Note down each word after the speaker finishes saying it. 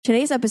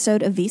Today's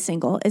episode of The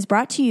Single is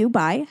brought to you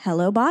by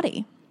Hello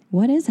Body.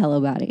 What is Hello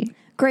Body?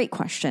 Great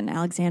question,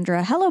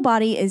 Alexandra. Hello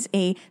Body is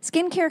a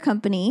skincare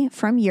company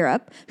from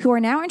Europe who are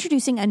now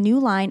introducing a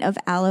new line of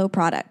aloe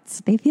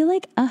products. They feel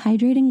like a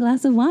hydrating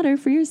glass of water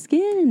for your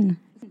skin.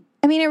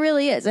 I mean, it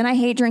really is. And I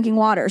hate drinking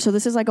water. So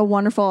this is like a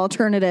wonderful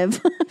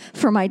alternative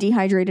for my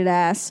dehydrated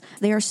ass.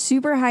 They are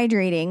super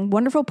hydrating,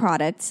 wonderful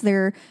products.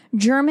 They're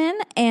German.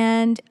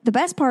 And the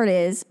best part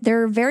is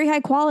they're very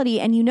high quality.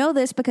 And you know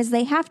this because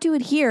they have to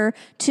adhere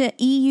to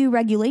EU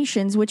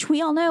regulations, which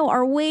we all know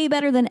are way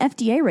better than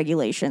FDA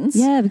regulations.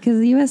 Yeah, because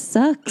the U.S.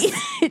 sucks.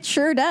 It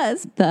sure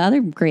does. The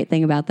other great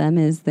thing about them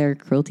is they're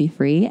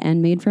cruelty-free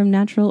and made from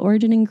natural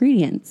origin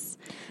ingredients.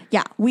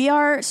 Yeah, we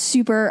are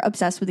super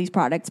obsessed with these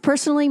products.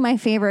 Personally, my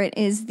favorite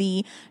is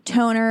the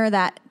toner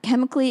that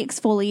chemically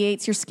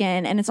exfoliates your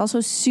skin, and it's also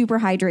super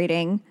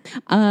hydrating.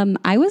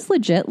 I was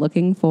legit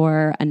looking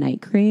for a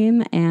night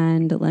cream,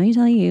 and let me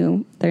tell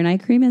you, their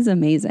night cream is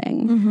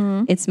amazing.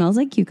 Mm-hmm. It smells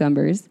like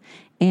cucumbers,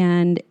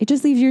 and it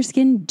just leaves your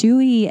skin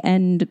dewy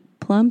and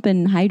plump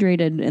and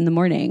hydrated in the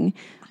morning.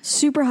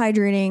 Super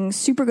hydrating,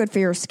 super good for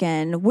your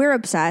skin. We're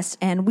obsessed,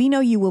 and we know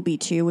you will be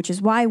too, which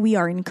is why we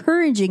are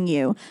encouraging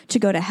you to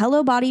go to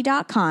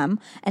hellobody.com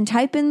and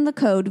type in the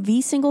code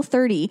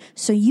VSingle30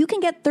 so you can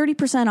get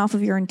 30% off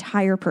of your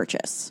entire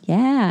purchase.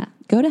 Yeah.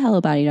 Go to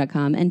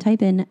hellobody.com and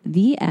type in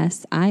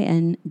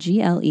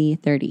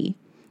VSINGLE30.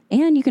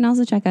 And you can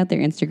also check out their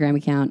Instagram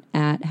account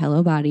at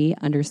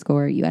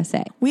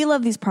hellobody_USA. We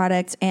love these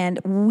products,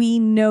 and we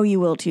know you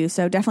will too,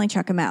 so definitely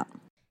check them out.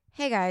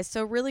 Hey guys,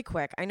 so really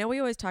quick, I know we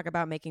always talk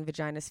about making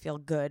vaginas feel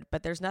good,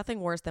 but there's nothing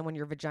worse than when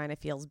your vagina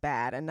feels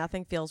bad, and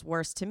nothing feels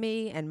worse to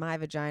me and my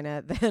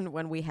vagina than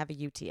when we have a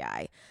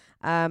UTI.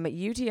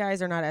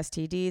 UTIs are not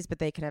STDs, but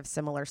they can have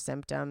similar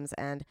symptoms,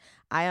 and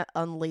I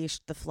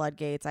unleashed the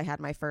floodgates. I had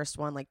my first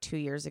one like 2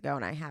 years ago,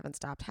 and I haven't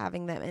stopped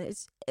having them, and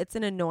it's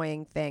an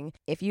annoying thing.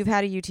 If you've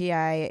had a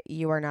UTI,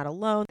 you are not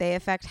alone. They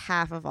affect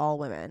half of all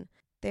women.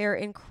 They're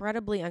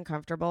incredibly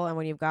uncomfortable, and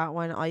when you've got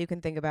one, all you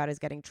can think about is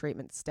getting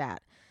treatment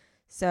stat.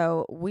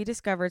 So we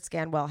discovered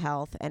Scanwell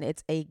Health, and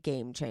it's a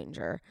game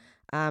changer.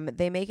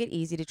 They make it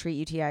easy to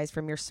treat UTIs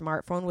from your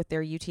smartphone with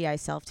their UTI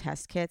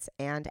self-test kits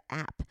and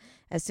app.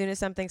 As soon as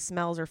something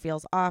smells or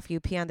feels off, you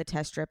pee on the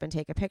test strip and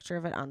take a picture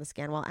of it on the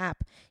Scanwell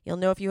app. You'll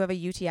know if you have a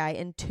UTI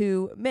in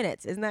 2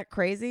 minutes. Isn't that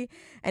crazy?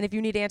 And if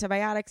you need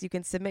antibiotics, you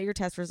can submit your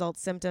test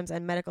results, symptoms,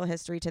 and medical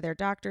history to their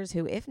doctors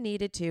who, if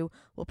needed to,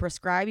 will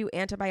prescribe you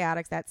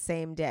antibiotics that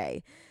same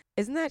day.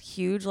 Isn't that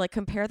huge? Like,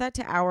 compare that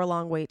to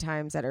hour-long wait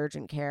times at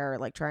urgent care,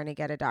 like trying to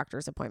get a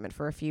doctor's appointment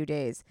for a few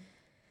days.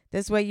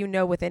 This way you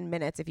know within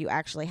minutes if you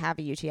actually have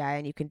a UTI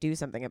and you can do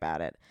something about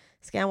it.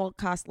 Scan will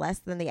cost less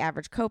than the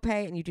average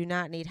copay, and you do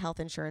not need health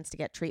insurance to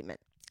get treatment.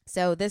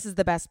 So this is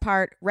the best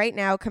part. Right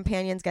now,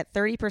 companions get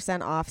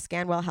 30% off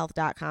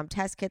ScanwellHealth.com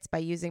test kits by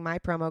using my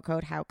promo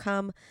code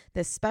HowCome.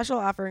 This special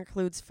offer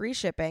includes free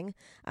shipping.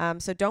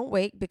 So don't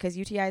wait, because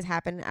UTIs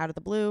happen out of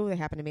the blue. They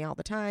happen to me all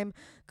the time.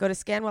 Go to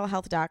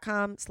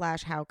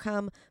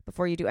ScanwellHealth.com/HowCome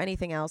before you do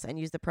anything else and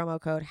use the promo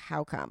code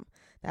HowCome.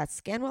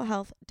 That's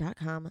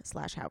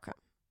ScanwellHealth.com/HowCome.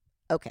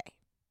 Okay,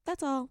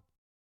 that's all.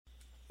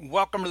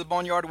 Welcome to the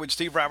Boneyard with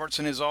Steve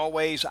Robertson. As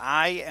always,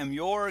 I am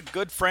your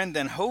good friend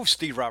and host,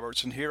 Steve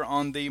Robertson, here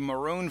on the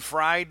Maroon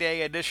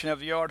Friday edition of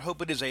the Yard. Hope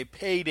it is a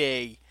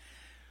payday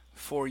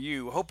for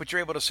you. Hope that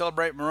you're able to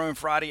celebrate Maroon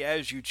Friday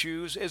as you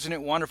choose. Isn't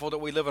it wonderful that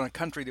we live in a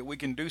country that we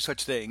can do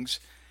such things?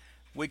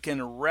 We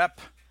can rep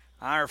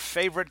our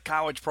favorite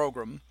college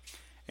program,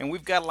 and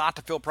we've got a lot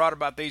to feel proud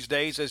about these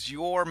days, as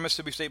your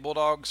Mississippi State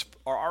Bulldogs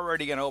are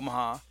already in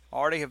Omaha,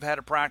 already have had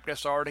a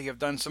practice, already have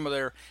done some of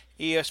their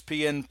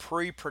ESPN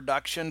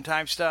pre-production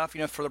type stuff,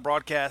 for the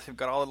broadcast. They've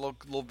got all the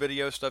little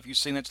video stuff. You've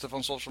seen that stuff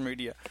on social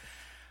media.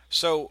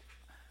 So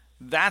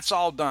that's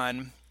all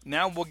done.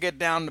 Now we'll get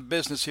down to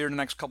business here in the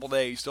next couple of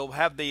days. They'll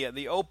have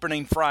the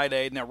opening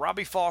Friday. Now,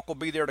 Robbie Falk will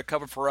be there to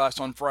cover for us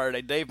on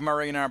Friday. Dave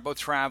Murray and I are both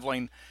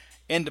traveling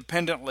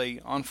independently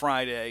on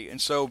Friday. And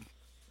so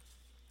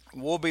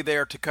we'll be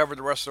there to cover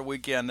the rest of the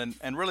weekend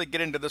and really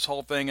get into this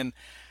whole thing.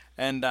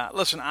 And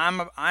listen,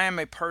 I am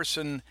a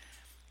person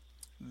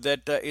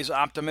that is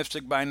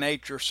optimistic by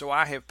nature, so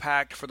I have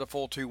packed for the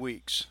full 2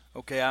 weeks.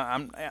 Okay,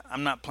 I'm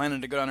not planning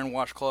to go down there and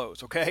wash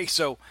clothes. Okay,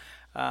 so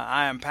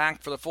I am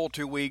packed for the full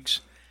 2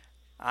 weeks.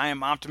 I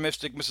am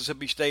optimistic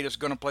Mississippi State is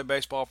going to play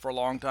baseball for a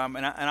long time,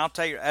 and I'll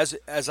tell you,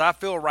 as I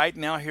feel right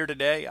now here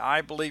today,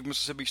 I believe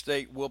Mississippi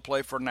State will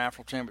play for a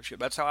national championship.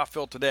 That's how I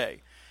feel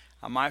today.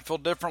 I might feel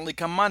differently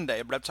come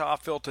Monday, but that's how I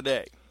feel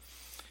today. I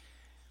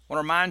want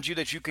to remind you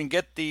that you can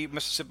get the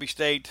Mississippi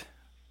State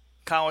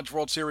College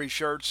World Series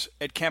shirts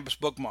at Campus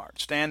Bookmart.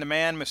 Stan the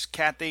man, Miss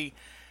Kathy,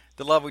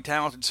 the lovely,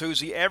 talented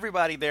Susie,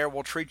 everybody there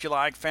will treat you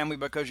like family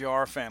because you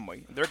are a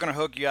family. They're going to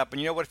hook you up.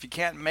 And you know what? If you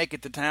can't make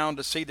it to town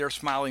to see their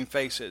smiling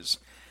faces,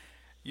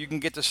 you can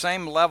get the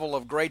same level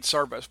of great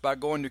service by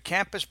going to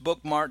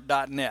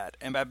campusbookmart.net.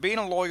 And by being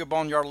a loyal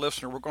Boneyard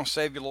listener, we're going to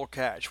save you a little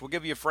cash. We'll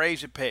give you a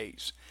phrase that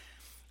pays.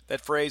 That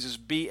phrase is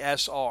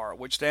BSR,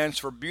 which stands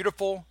for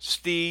Beautiful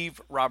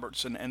Steve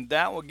Robertson. And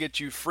that will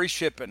get you free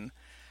shipping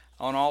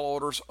on all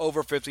orders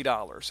over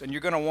 $50. And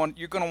you're going to want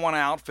to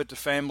outfit the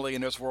family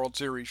in those World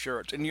Series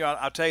shirts. And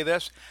I'll tell you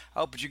this, I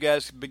hope that you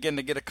guys begin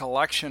to get a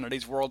collection of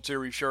these World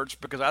Series shirts,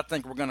 because I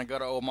think we're going to go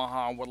to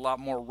Omaha with a lot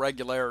more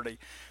regularity.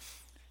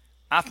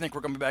 I think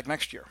we're going to be back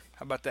next year.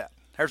 How about that?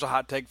 Here's a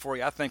hot take for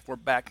you. I think we're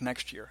back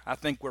next year. I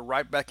think we're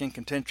right back in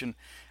contention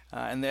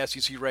in the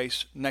SEC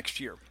race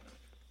next year.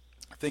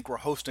 I think we're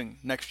hosting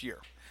next year.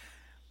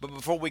 But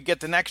before we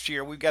get to next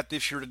year, we've got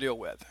this year to deal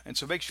with. And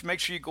so make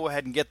sure you go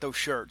ahead and get those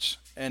shirts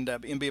and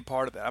be a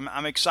part of that.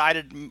 I'm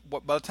excited.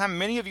 By the time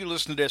many of you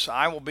listen to this,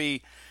 I will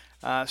be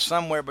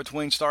somewhere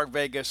between Stark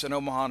Vegas and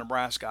Omaha,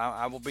 Nebraska.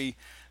 I will be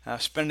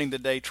spending the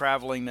day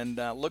traveling, and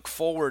look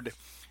forward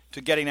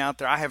to getting out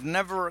there. I have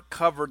never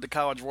covered the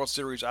College World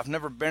Series. I've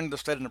never been to the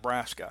state of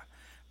Nebraska.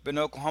 Been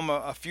to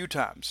Oklahoma a few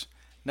times.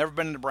 Never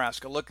been to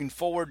Nebraska. Looking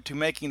forward to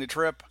making the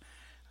trip.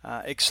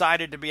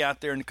 Excited to be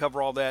out there and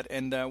cover all that,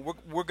 and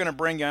we're going to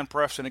bring you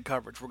unprecedented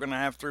coverage. We're going to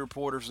have 3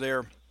 reporters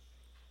there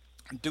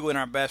doing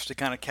our best to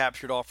kind of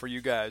capture it all for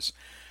you guys.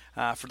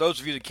 For those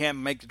of you that can't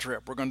make the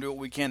trip, we're going to do what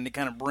we can to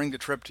kind of bring the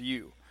trip to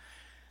you.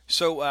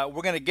 So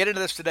we're going to get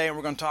into this today, and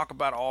we're going to talk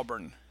about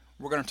Auburn.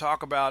 We're going to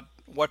talk about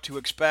what to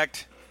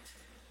expect.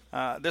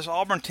 This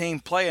Auburn team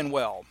playing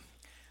well.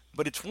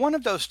 But it's one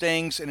of those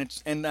things, and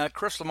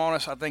Chris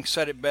Lemonis, I think,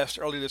 said it best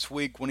earlier this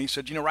week when he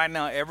said, right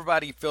now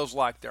everybody feels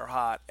like they're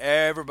hot.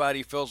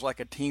 Everybody feels like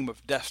a team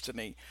of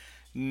destiny.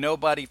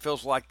 Nobody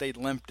feels like they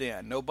limped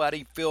in.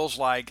 Nobody feels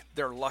like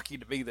they're lucky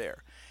to be there.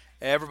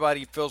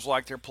 Everybody feels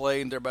like they're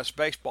playing their best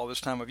baseball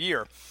this time of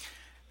year.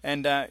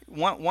 And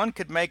one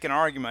could make an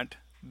argument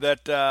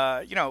that,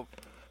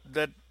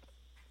 that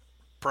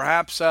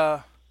perhaps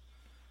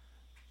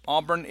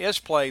Auburn is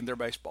playing their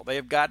baseball. They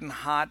have gotten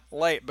hot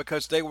late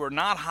because they were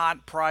not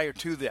hot prior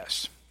to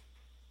this.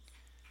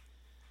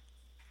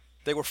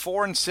 They were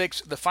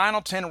 4-6, the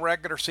final 10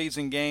 regular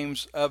season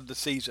games of the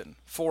season,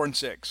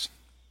 4-6.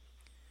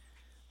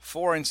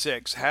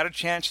 4-6. Had a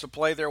chance to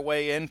play their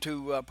way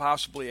into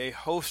possibly a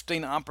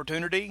hosting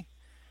opportunity.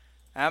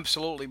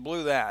 Absolutely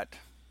blew that.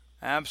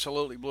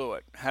 Absolutely blew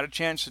it. Had a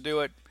chance to do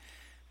it.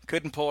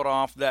 Couldn't pull it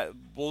off.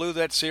 That blew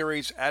that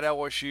series at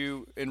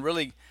LSU and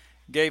really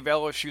gave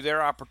LSU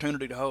their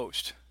opportunity to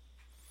host.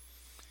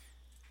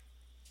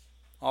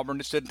 Auburn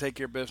just didn't take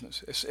care of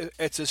business.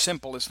 It's as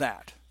simple as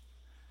that.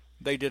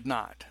 They did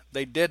not.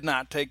 They did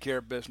not take care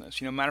of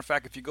business. Matter of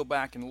fact, if you go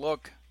back and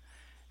look,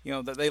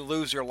 that they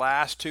lose their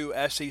last 2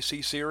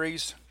 SEC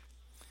series.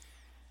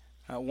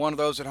 One of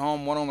those at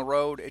home, one on the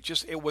road.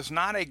 It was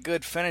not a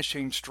good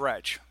finishing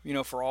stretch,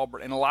 for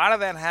Auburn. And a lot of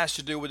that has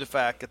to do with the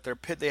fact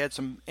that they had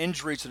some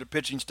injuries to the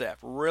pitching staff.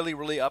 Really,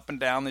 really up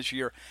and down this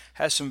year.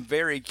 Has some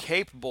very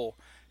capable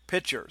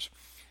pitchers.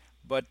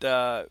 But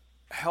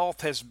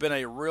health has been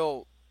a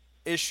real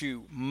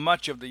issue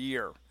much of the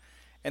year.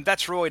 And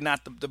that's really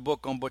not the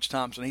book on Butch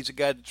Thompson. He's a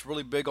guy that's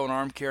really big on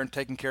arm care and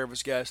taking care of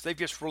his guys. They've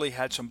just really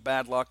had some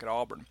bad luck at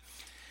Auburn.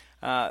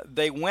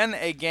 They win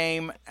a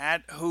game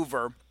at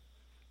Hoover.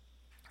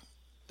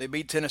 They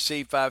beat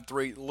Tennessee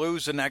 5-3,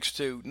 lose the next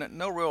 2.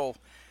 No real,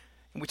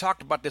 and we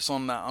talked about this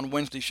on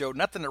Wednesday's show,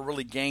 nothing to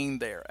really gain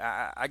there.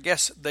 I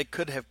guess they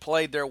could have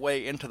played their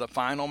way into the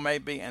final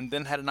maybe and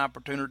then had an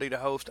opportunity to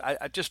host.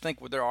 I just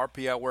think with their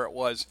RPI where it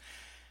was,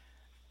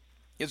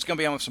 it's going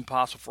to be almost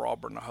impossible for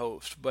Auburn to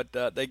host. But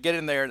they get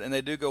in there and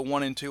they do go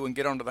 1-2 and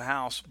get onto the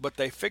house, but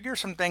they figure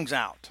some things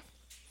out.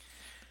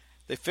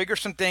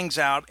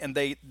 And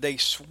they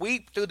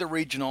sweep through the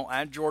regional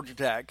at Georgia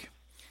Tech.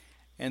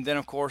 And then,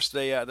 of course,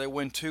 they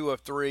win 2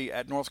 of 3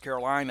 at North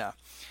Carolina.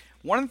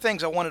 One of the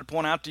things I wanted to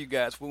point out to you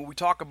guys, when we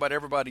talk about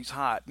everybody's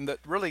hot, and that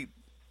really,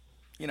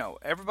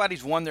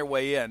 everybody's won their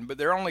way in, but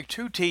there are only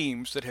 2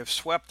 teams that have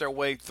swept their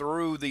way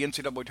through the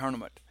NCAA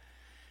tournament.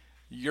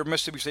 Your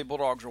Mississippi State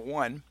Bulldogs are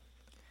one.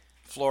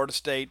 Florida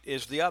State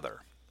is the other.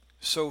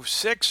 So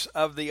 6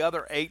 of the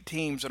other 8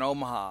 teams in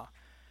Omaha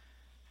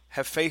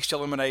have faced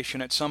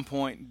elimination at some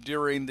point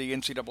during the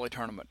NCAA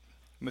tournament.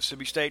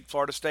 Mississippi State,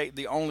 Florida State,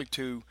 the only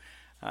 2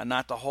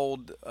 not to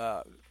hold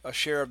a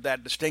share of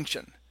that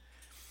distinction.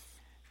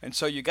 And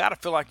so you got to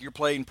feel like you're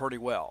playing pretty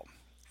well.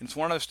 And it's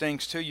one of those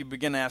things, too, you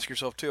begin to ask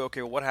yourself, too,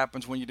 okay, well, what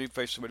happens when you do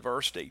face some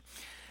adversity?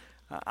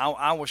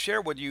 I will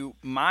share with you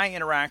my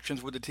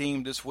interactions with the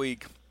team this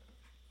week.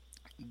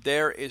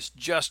 There is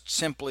just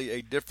simply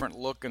a different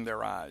look in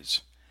their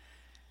eyes.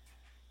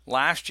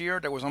 Last year,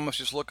 there was almost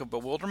this look of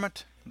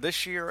bewilderment.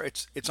 This year,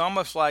 it's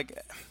almost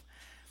like...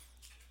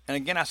 And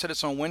again, I said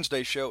this on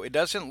Wednesday's show, it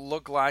doesn't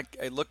look like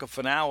a look of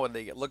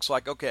finality. It looks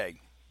like, okay,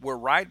 we're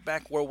right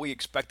back where we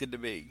expected to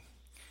be.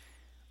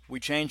 We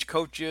changed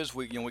coaches.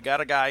 We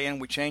got a guy in.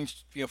 We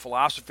changed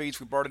philosophies.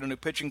 We brought in a new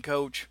pitching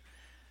coach.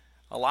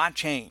 A lot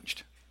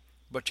changed.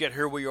 But yet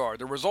here we are.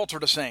 The results are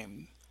the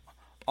same.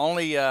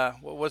 Only,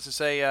 what does it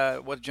say?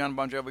 What did John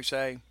Bon Jovi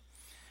say?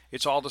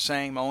 It's all the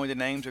same. Only the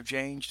names have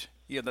changed.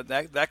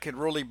 That could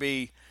really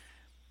be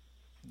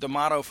the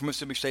motto for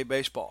Mississippi State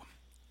baseball.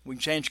 We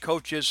can change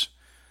coaches.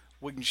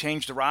 We can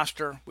change the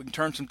roster. We can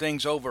turn some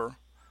things over,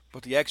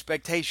 but the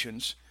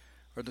expectations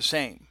are the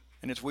same.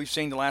 And as we've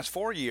seen the last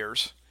 4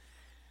 years,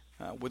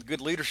 with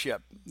good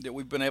leadership that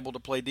we've been able to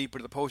play deep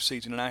into the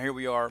postseason, and now here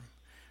we are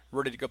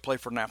ready to go play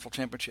for a national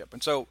championship.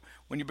 And so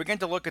when you begin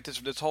to look at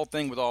this whole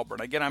thing with Auburn,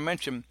 again, I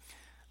mentioned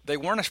they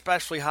weren't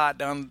especially hot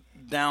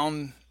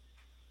down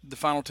the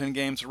final 10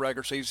 games of the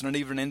regular season and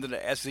even into the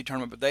SEC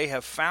tournament, but they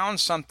have found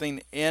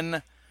something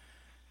in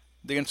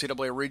the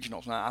NCAA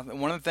regionals. Now,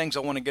 one of the things I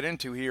want to get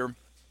into here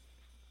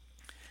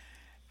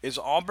is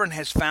Auburn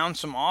has found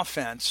some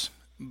offense,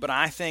 but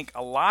I think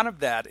a lot of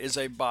that is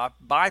a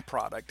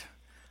byproduct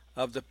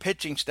of the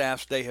pitching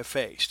staffs they have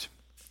faced.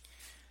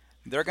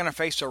 They're going to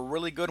face a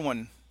really good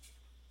one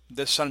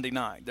this Sunday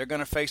night. They're going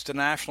to face the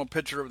National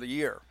Pitcher of the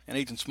Year in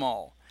Ethan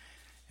Small,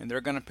 and they're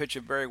going to pitch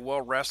a very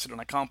well-rested and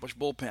accomplished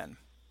bullpen.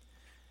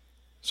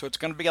 So it's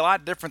going to be a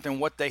lot different than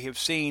what they have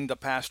seen the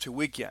past 2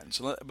 weekends.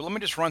 But let me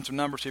just run some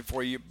numbers here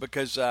for you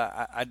because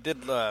I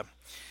did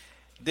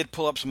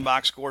pull up some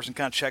box scores and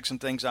kind of check some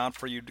things out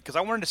for you because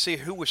I wanted to see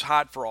who was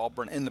hot for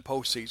Auburn in the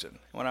postseason.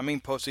 When I mean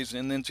postseason,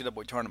 in the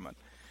NCAA tournament.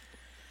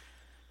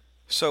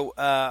 So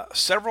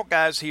several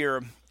guys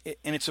here,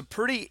 and it's a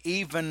pretty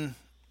even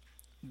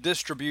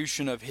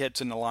distribution of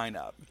hits in the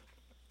lineup.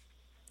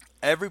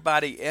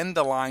 Everybody in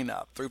the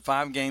lineup through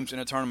 5 games in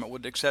a tournament,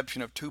 with the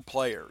exception of 2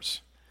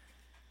 players,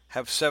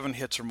 have 7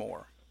 hits or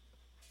more.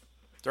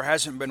 There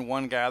hasn't been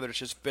one guy that's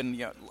just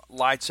been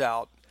lights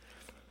out.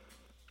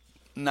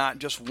 Not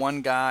just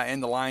one guy in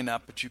the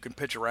lineup that you can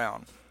pitch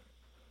around.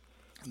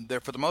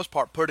 They're, for the most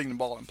part, putting the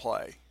ball in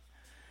play.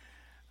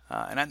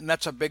 And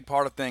that's a big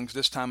part of things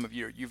this time of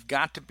year. You've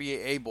got to be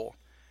able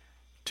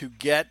to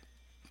get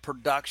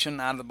production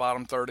out of the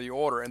bottom third of the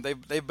order, and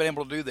they've been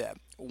able to do that.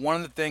 One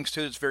of the things,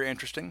 too, that's very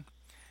interesting,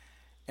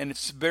 and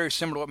it's very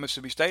similar to what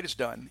Mississippi State has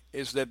done,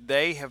 is that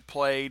they have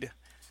played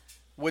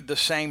with the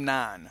same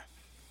 9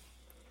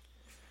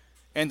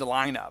 in the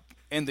lineup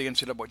in the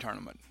NCAA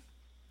tournament.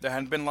 There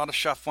hadn't been a lot of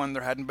shuffling.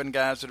 There hadn't been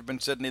guys that have been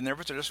sitting in there.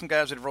 But there's some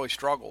guys that have really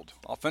struggled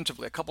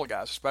offensively, a couple of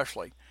guys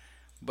especially.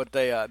 But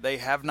they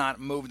have not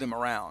moved them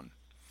around.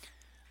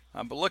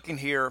 But looking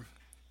here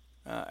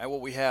at what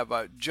we have,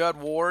 Judd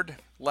Ward,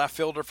 left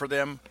fielder for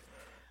them,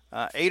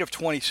 8 of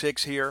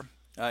 26 here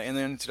in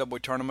the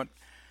NCAA tournament.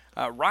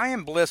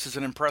 Ryan Bliss is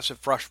an impressive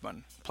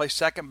freshman. Plays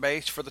second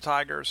base for the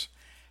Tigers.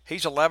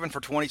 He's 11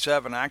 for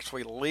 27,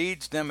 actually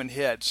leads them in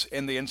hits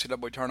in the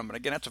NCAA tournament.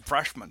 Again, that's a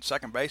freshman,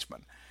 second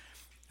baseman.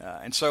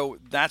 And so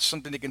that's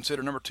something to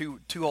consider. Number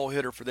 2 two-hole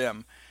hitter for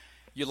them.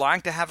 You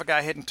like to have a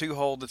guy hitting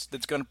 2-hole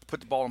that's going to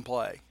put the ball in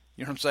play.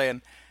 You know what I'm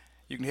saying?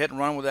 You can hit and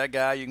run with that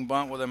guy. You can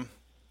bunt with him.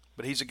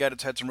 But he's a guy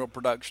that's had some real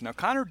production. Now,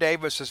 Connor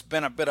Davis has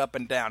been a bit up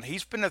and down.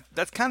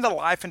 That's kind of the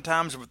life and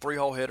times of a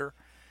 3-hole hitter.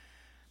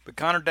 But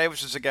Connor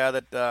Davis is a guy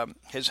that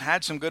has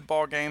had some good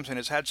ball games and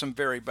has had some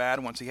very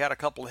bad ones. He had a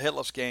couple of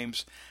hitless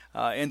games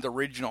in the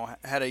regional.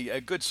 Had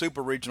a good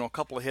super regional, a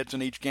couple of hits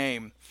in each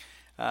game.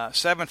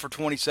 7 for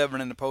 27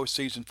 in the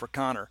postseason for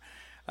Connor.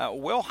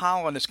 Will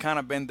Holland has kind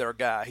of been their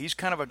guy. He's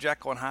kind of a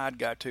Jekyll and Hyde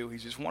guy, too.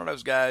 He's just one of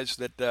those guys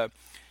that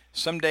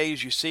some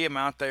days you see him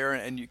out there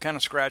and you kind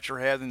of scratch your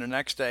head, and the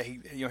next day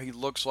he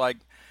looks like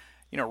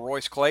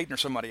Royce Clayton or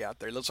somebody out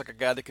there. He looks like a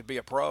guy that could be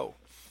a pro.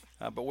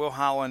 But Will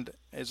Holland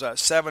is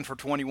 7 for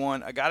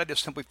 21, a guy that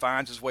just simply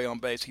finds his way on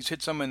base. He's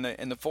hit some in the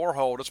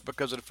 4-hole just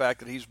because of the fact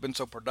that he's been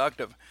so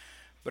productive.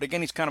 But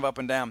again, he's kind of up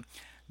and down.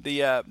 The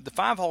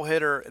 5-hole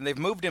hitter, and they've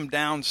moved him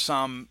down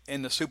some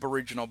in the Super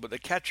Regional, but the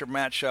catcher,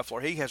 Matt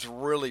Scheffler, he has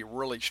really,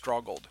 really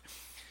struggled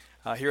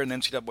here in the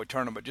NCAA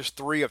tournament. Just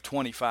 3 of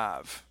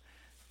 25.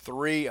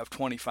 3 of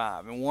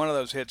 25. And one of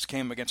those hits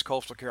came against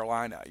Coastal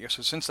Carolina.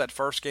 So since that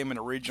first game in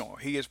the Regional,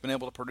 he has been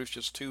able to produce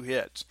just 2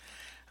 hits.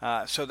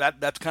 So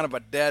that's kind of a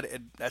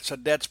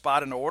dead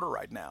spot in the order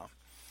right now.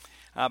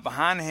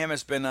 Behind him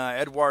has been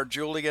Edward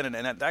Julian,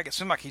 and that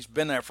seems like he's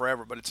been there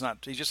forever, but it's not.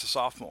 He's just a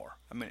sophomore.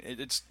 I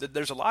mean,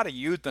 there's a lot of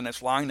youth in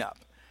this lineup.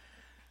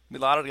 A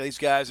lot of these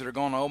guys that are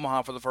going to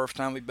Omaha for the first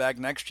time will be back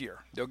next year.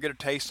 They'll get a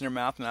taste in their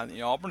mouth,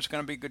 and Auburn's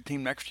going to be a good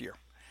team next year,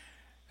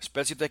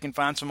 especially if they can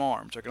find some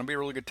arms. They're going to be a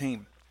really good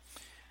team.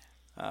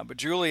 But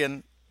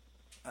Julian,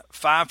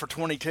 5 for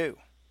 22.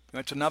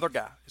 It's another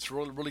guy. It's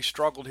really, really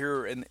struggled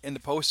here in the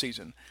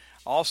postseason.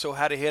 Also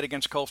had a hit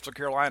against Coastal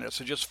Carolina,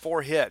 so just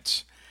 4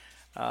 hits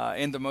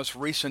in the most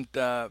recent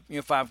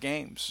 5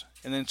 games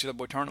in the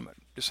NCAA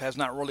tournament. Just has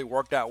not really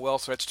worked out well.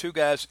 So that's 2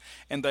 guys,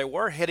 and they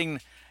were hitting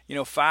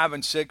 5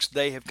 and 6.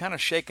 They have kind of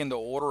shaken the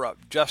order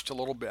up just a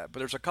little bit. But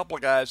there's a couple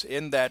of guys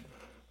in that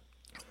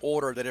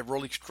order that have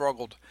really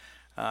struggled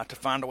to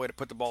find a way to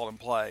put the ball in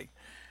play.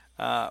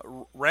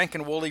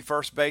 Rankin Woolley,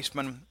 first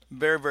baseman,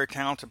 very, very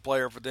talented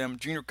player for them.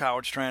 Junior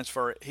college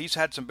transfer. He's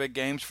had some big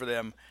games for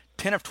them.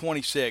 10 of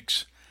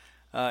 26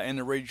 in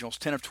the regionals.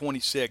 10 of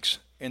 26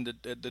 in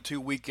the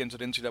 2 weekends of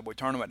the NCAA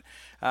tournament.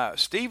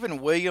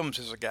 Stephen Williams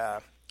is a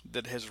guy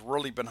that has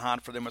really been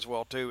hot for them as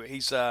well, too.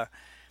 He's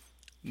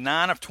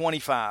 9 of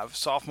 25,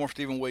 sophomore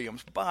Stephen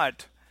Williams.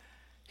 But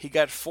he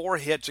got 4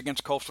 hits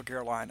against Coastal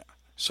Carolina.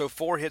 So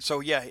 4 hits.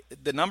 So, yeah,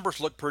 the numbers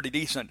look pretty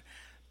decent.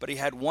 But he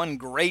had one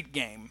great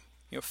game.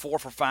 4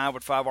 for 5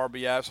 with 5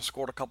 RBIs and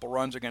scored a couple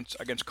runs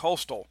against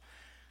Coastal.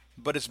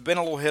 But it's been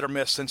a little hit or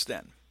miss since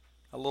then.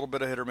 a little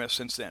bit of hit or miss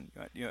since then.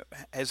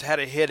 Has had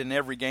a hit in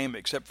every game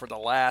except for the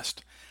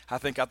last. I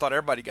thought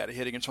everybody got a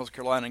hit against North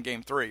Carolina in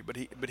Game 3,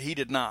 but he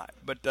did not.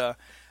 But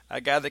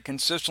a guy that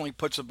consistently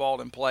puts the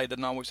ball in play,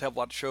 doesn't always have a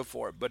lot to show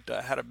for it, but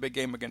had a big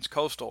game against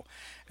Coastal.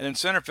 And then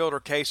center fielder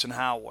Kason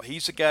Howell,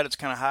 he's the guy that's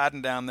kind of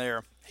hiding down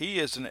there. He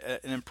is an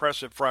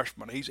impressive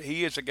freshman.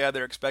 He is a guy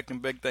they're expecting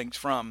big things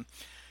from.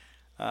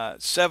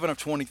 7 of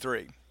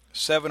 23.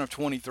 7 of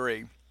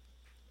 23.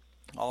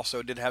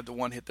 Also did have the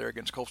one hit there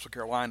against Coastal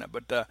Carolina.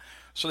 But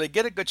so they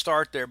get a good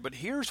start there. But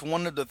here's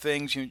one of the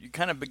things, you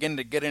kind of begin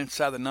to get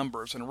inside the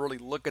numbers and really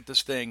look at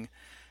this thing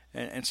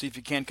and see if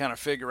you can kind of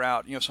figure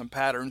out, some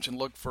patterns and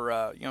look for,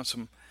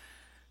 some,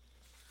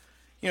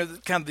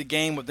 kind of the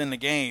game within the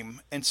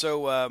game. And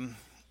so,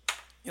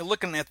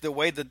 looking at the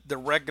way that the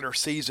regular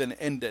season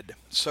ended.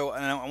 So,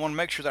 and I want to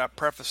make sure that I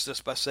preface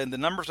this by saying the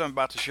numbers I'm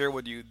about to share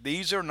with you,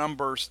 these are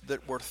numbers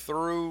that were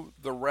through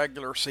the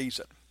regular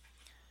season.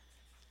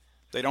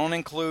 They don't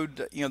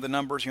include, the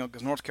numbers,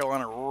 because North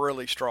Carolina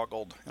really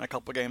struggled in a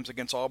couple of games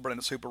against Auburn in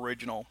the Super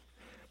Regional,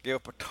 gave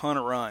up a ton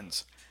of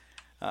runs.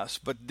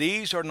 But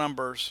these are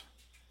numbers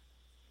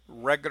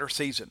regular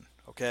season,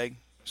 okay?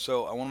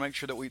 So I want to make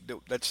sure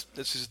that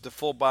this is the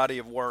full body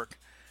of work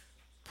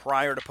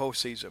prior to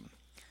postseason.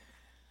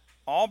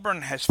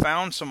 Auburn has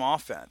found some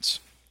offense,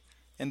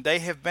 and they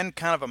have been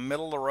kind of a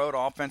middle-of-the-road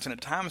offense, and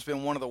at times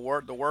been one of the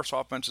worst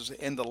offenses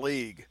in the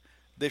league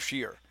this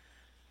year.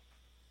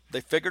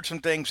 They figured some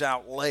things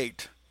out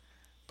late,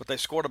 but they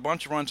scored a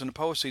bunch of runs in the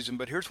postseason.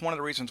 But here's one of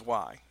the reasons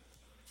why.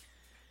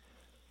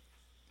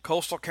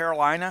 Coastal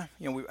Carolina,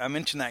 I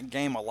mentioned that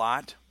game a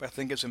lot, but I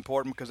think it's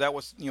important because that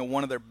was,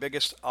 one of their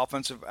biggest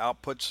offensive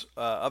outputs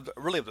of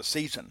the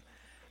season.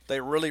 They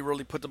really,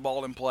 really put the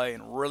ball in play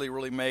and really,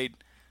 really made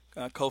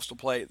Coastal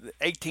play.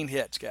 18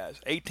 hits,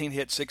 guys. 18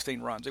 hits,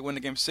 16 runs. They win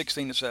the game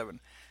 16-7.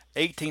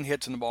 18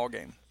 hits in the ball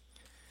game,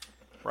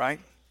 right?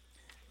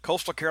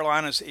 Coastal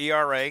Carolina's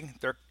ERA,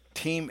 their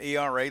team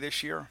ERA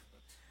this year,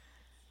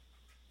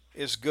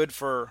 is good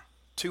for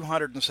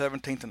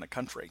 217th in the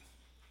country.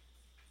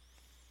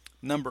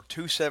 Number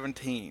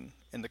 217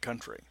 in the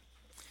country.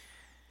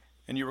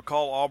 And you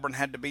recall Auburn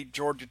had to beat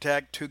Georgia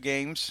Tech 2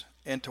 games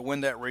and to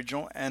win that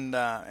regional, and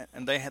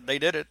they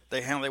did it.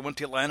 They went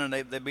to Atlanta and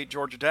they beat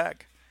Georgia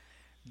Tech.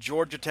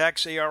 Georgia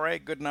Tech's ERA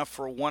good enough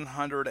for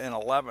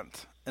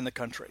 111th in the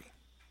country.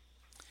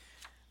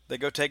 They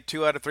go take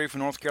 2 out of 3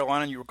 from North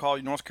Carolina. And you recall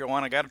North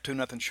Carolina got a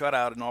 2-0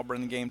 shutout in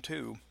Auburn in game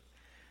 2.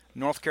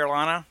 North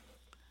Carolina,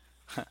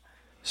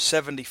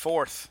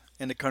 74th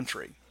in the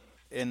country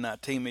in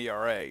team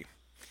ERA.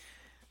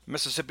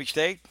 Mississippi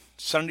State,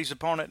 Sunday's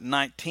opponent,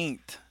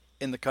 19th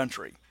in the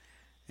country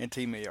in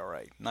team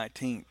ERA.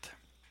 19th.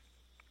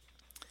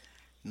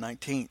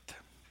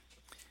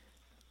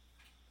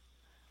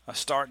 A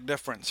stark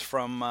difference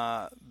from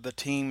the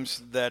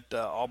teams that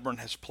Auburn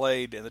has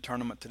played in the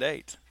tournament to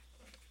date.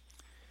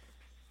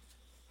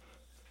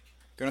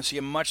 Going to see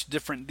a much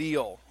different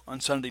deal on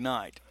Sunday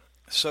night.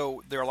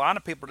 So there are a lot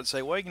of people that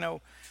say,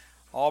 well,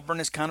 Auburn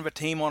is kind of a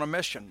team on a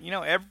mission.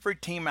 Every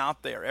team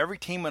out there, every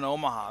team in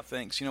Omaha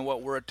thinks,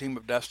 we're a team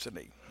of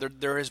destiny.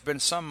 There has been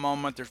some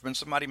moment, there's been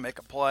somebody make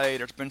a play,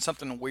 there's been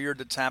something weird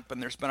that's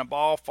happened, there's been a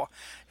ball,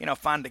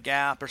 find a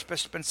gap, there's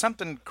been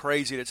something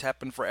crazy that's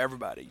happened for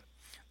everybody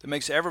that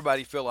makes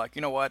everybody feel like,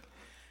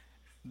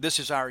 this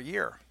is our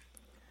year.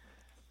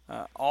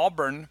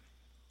 Auburn,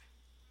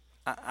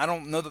 I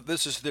don't know that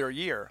this is their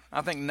year.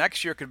 I think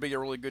next year could be a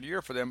really good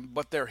year for them,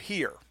 but they're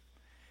here.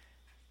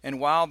 And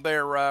while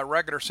their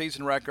regular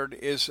season record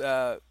is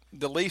the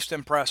least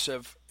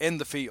impressive in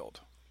the field,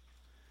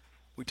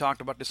 we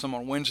talked about this some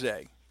on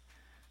Wednesday.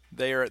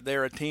 They're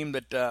a team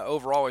that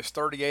overall is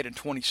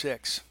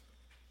 38-26.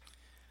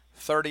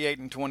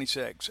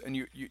 38-26, and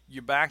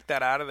you back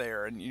that out of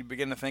there, and you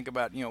begin to think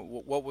about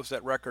what was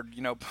that record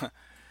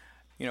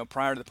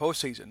prior to the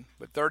postseason.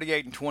 But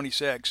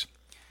 38-26.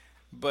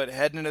 But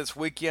heading into this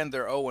weekend,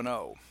 they're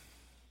 0-0.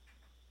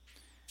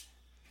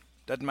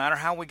 Doesn't matter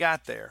how we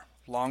got there,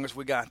 long as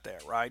we got there,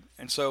 right?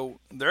 And so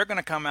they're going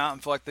to come out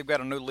and feel like they've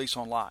got a new lease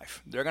on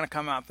life. They're going to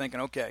come out thinking,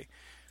 okay,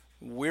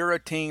 we're a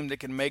team that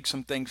can make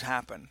some things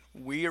happen.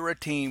 We are a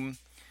team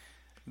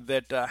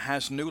that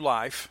has new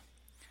life.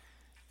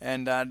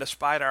 And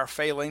despite our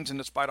failings and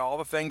despite all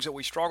the things that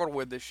we struggled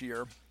with this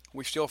year,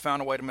 we still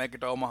found a way to make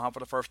it to Omaha for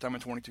the first time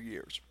in 22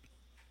 years.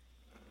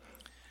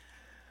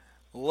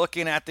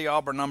 Looking at the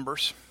Auburn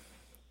numbers,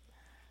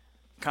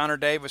 Connor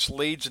Davis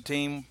leads the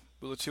team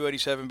with a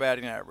 287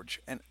 batting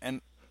average. And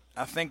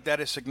I think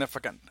that is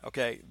significant.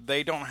 Okay,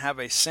 they don't have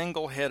a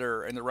single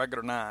hitter in the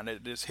regular 9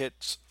 that just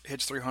hits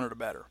 300 or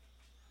better.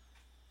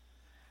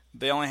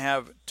 They only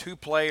have 2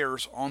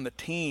 players on the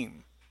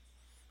team,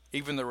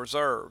 even the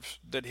reserves,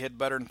 that hit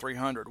better than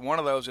 300. One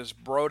of those is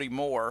Brody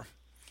Moore,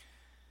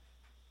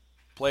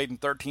 played in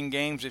 13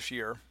 games this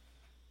year.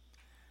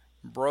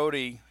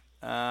 Brody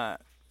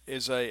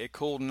is a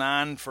cool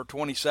 9 for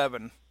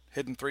 27,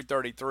 hitting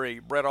 333.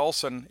 Brett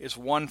Olson is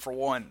 1 for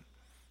 1,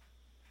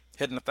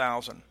 hitting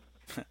 1,000.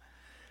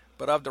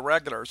 But of the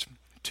regulars,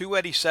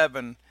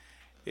 287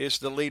 is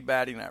the lead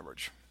batting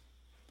average.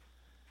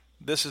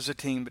 this is a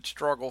team that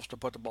struggles to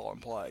put the ball in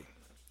play.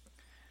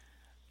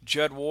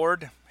 Judd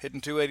Ward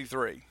hitting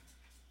 283.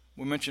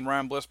 We mentioned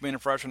Ryan Bliss being a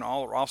freshman,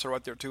 all also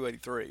right there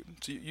 283.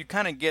 So you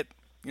kind of get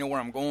where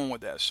I'm going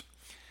with this.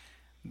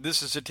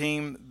 This is a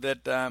team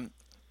that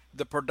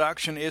the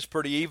production is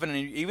pretty even, and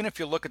even if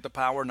you look at the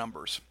power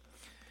numbers,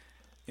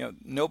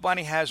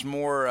 nobody has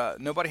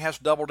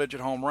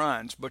double-digit home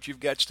runs, but you've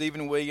got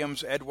Stephen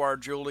Williams,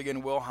 Edward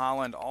Julian, Will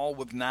Holland all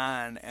with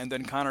 9, and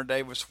then Connor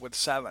Davis with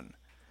 7.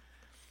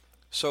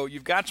 So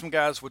you've got some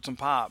guys with some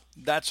pop.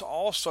 That's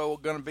also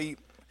going to be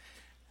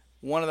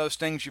one of those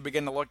things you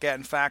begin to look at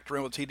and factor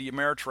in with TD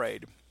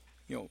Ameritrade.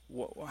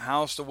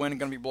 How's the wind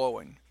going to be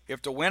blowing?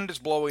 If the wind is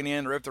blowing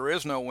in, or if there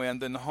is no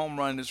wind, then the home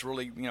run is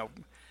really,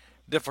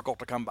 difficult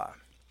to come by.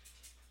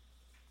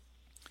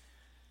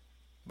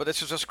 But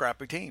this is a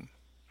scrappy team.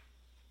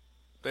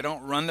 They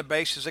don't run the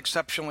bases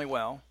exceptionally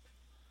well.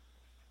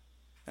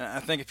 And I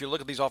think if you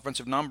look at these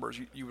offensive numbers,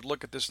 you would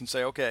look at this and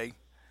say, okay,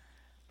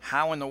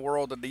 how in the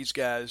world did these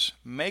guys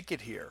make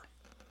it here?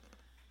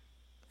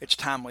 It's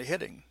timely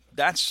hitting.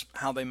 That's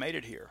how they made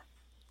it here.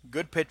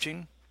 Good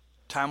pitching,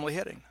 timely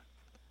hitting.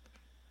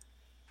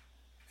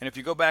 And if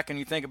you go back and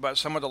you think about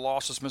some of the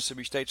losses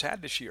Mississippi State's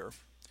had this year,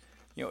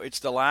 it's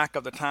the lack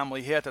of the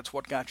timely hit that's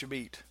what got you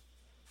beat.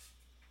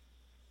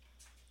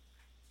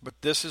 But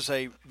this is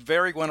a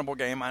very winnable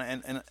game,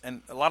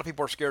 and a lot of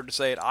people are scared to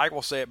say it. I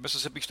will say it.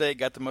 Mississippi State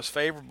got the most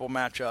favorable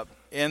matchup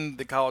in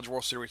the College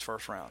World Series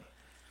first round.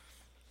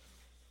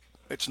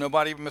 It's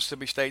nobody but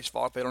Mississippi State's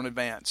fault if they don't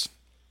advance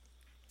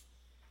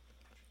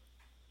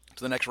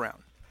to the next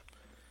round.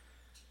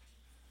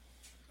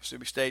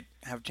 Mississippi State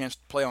have a chance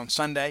to play on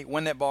Sunday,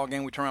 win that ball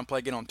game, we turn around and play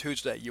again on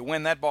Tuesday. You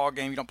win that ball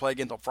game, you don't play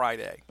again until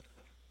Friday.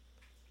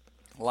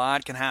 A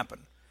lot can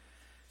happen.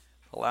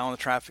 Allowing the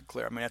traffic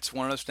clear. I mean, that's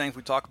one of those things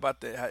we talk about.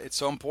 It's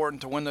so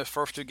important to win those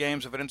first 2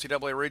 games of an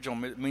NCAA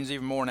regional. It means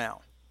even more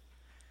now.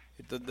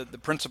 The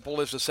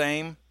principle is the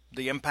same.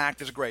 The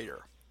impact is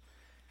greater.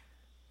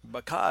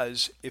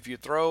 Because if you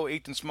throw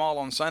Ethan Small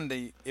on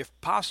Sunday, if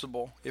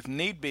possible, if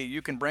need be,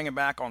 you can bring him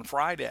back on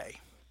Friday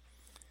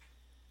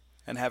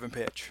and have him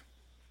pitch.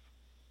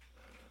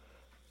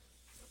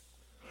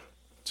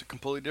 It's a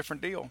completely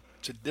different deal.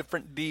 It's a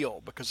different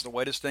deal because of the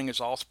way this thing is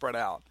all spread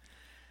out.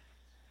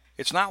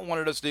 It's not one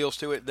of those deals,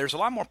 too. There's a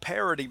lot more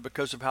parity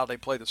because of how they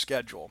play the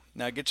schedule.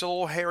 Now, it gets a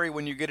little hairy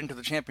when you get into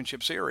the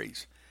championship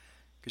series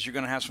because you're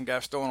going to have some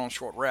guys throwing on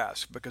short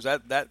rest because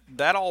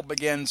that all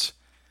begins,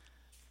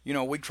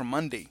 a week from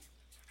Monday.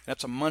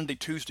 That's a Monday,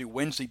 Tuesday,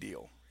 Wednesday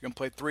deal. You're going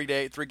to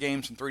play 3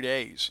 games in 3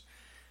 days.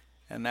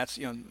 And that's,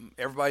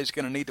 everybody's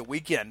going to need the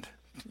weekend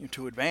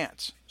to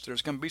advance. So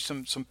there's going to be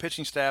some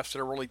pitching staffs that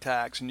are really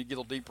taxed, and you get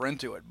a little deeper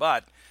into it.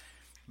 But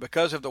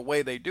because of the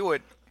way they do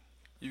it,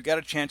 you've got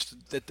a chance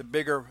that the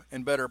bigger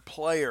and better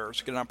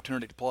players get an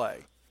opportunity to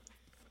play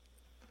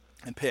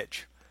and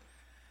pitch.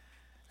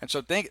 And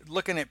so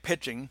looking at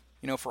pitching,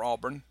 for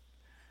Auburn,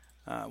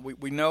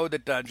 we know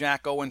that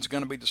Jack Owens is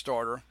going to be the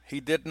starter. He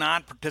did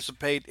not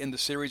participate in the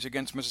series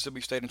against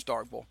Mississippi State in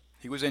Starkville.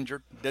 He was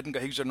injured. Didn't go.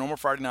 He's a normal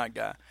Friday night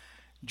guy.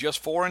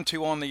 Just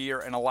 4-2 on the year,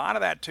 and a lot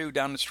of that, too,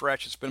 down the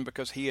stretch has been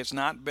because he has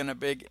not been a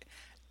big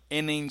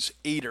innings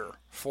eater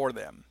for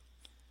them.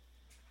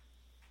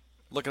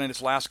 Looking at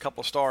his last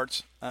couple of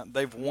starts,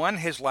 they've won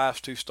his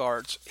last 2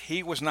 starts.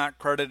 He was not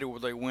credited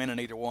with a win in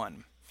either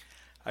one.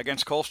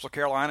 Against Coastal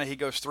Carolina, he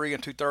goes 3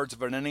 2/3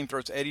 of an inning,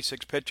 throws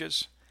 86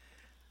 pitches,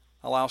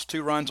 allows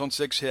 2 runs on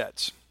 6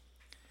 hits.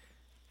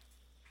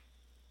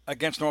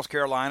 Against North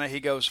Carolina, he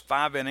goes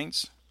 5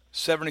 innings,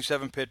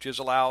 77 pitches,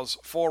 allows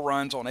 4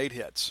 runs on 8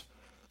 hits.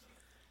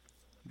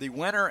 The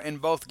winner in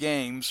both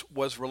games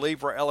was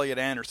reliever Elliot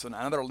Anderson,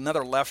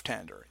 another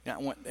left-hander.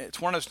 Now, it's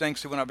one of those things,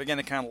 too, when I began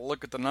to kind of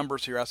look at the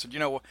numbers here, I said,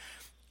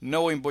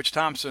 knowing Butch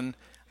Thompson,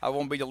 I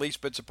won't be the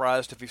least bit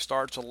surprised if he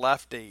starts a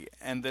lefty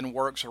and then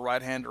works a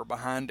right-hander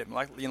behind him,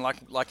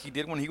 like he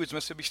did when he was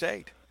Mississippi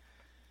State.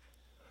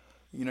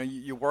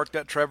 You work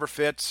that Trevor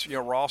Fitz,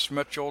 Ross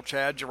Mitchell,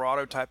 Chad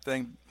Gerardo type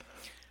thing.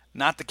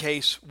 Not the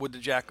case with the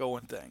Jack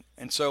Owen thing.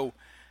 And so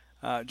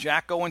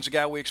Jack Owen's a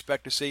guy we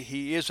expect to see.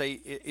 He is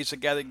a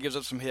guy that gives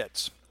up some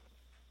hits.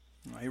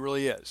 He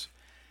really is.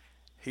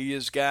 He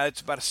is a guy,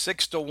 it's about a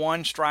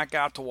 6-to-1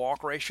 strikeout to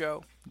walk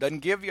ratio. Doesn't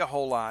give you a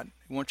whole lot.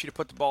 He wants you to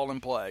put the ball in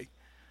play.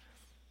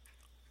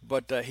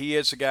 But he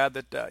is a guy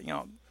that,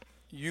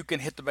 you can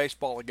hit the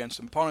baseball against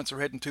him. Opponents are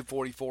hitting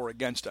 244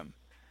 against him.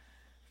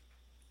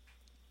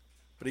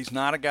 But he's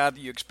not a guy that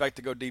you expect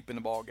to go deep in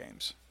the ball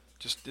games.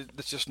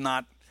 It's just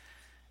not,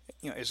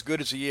 as good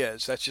as he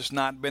is, that's just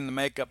not been the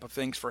makeup of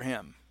things for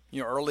him.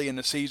 Early in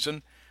the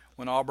season,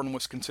 when Auburn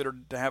was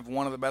considered to have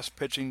one of the best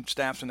pitching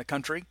staffs in the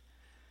country,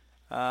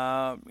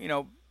 a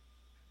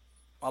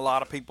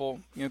lot of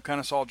people, kind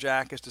of saw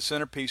Jack as the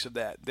centerpiece of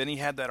that. Then he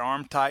had that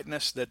arm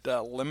tightness that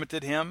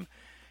limited him.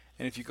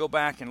 And if you go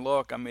back and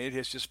look, it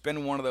has just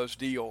been one of those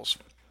deals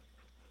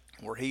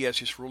where he has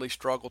just really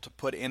struggled to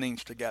put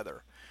innings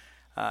together.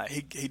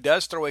 He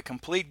does throw a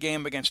complete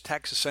game against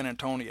Texas San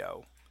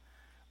Antonio,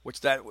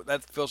 which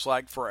that feels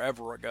like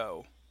forever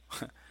ago.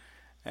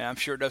 And I'm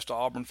sure it does to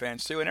Auburn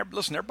fans too. And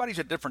listen, everybody's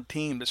a different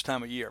team this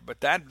time of year.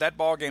 But that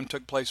ball game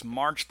took place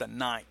March the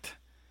 9th.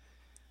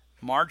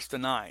 March the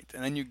 9th.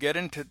 And then you get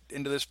into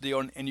this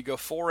deal, and you go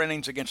 4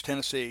 innings against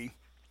Tennessee.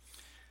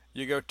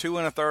 You go 2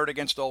 1/3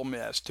 against Ole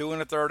Miss, 2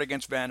 1/3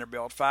 against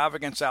Vanderbilt, 5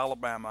 against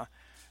Alabama,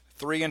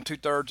 3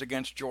 2/3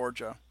 against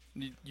Georgia.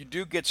 You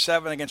do get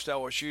 7 against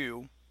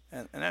LSU,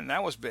 and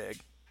that was big.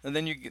 And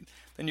then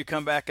you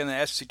come back in the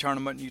SEC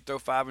tournament and you throw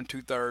 5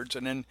 2/3,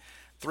 and then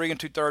 3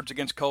 2/3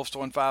 against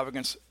Coastal and 5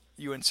 against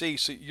UNC.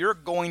 So you're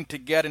going to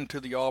get into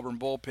the Auburn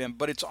bullpen,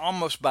 but it's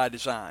almost by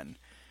design.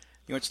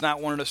 It's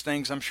not one of those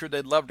things. I'm sure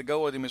they'd love to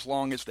go with him as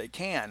long as they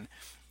can,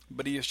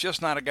 but he is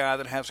just not a guy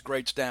that has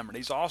great stamina.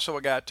 He's also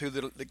a guy, too,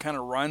 that kind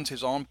of runs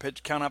his own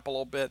pitch count up a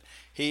little bit.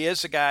 He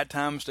is a guy at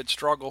times that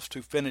struggles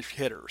to finish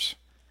hitters.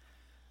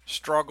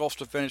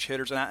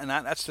 And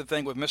that's the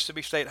thing with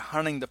Mississippi State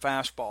hunting the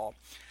fastball.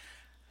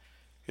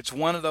 It's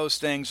one of those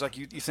things, like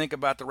you think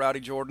about the Rowdy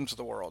Jordans of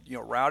the world.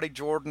 Rowdy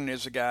Jordan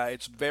is a guy,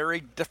 it's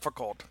very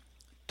difficult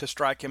to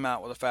strike him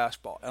out with a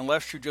fastball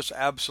unless you just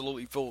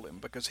absolutely fool him,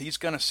 because he's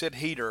going to sit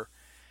heater,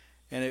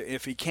 and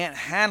if he can't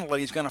handle it,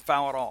 he's going to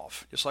foul it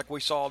off, just like we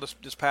saw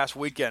this past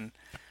weekend,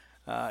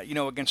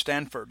 against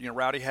Stanford.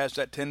 Rowdy has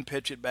that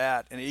 10-pitch at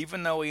bat, and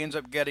even though he ends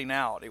up getting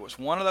out, it was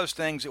one of those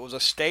things, it was a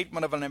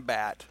statement of an at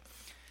bat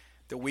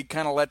that we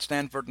kind of let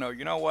Stanford know,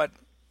 you know what,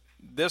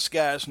 this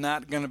guy's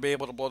not going to be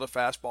able to blow the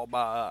fastball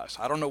by us.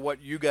 I don't know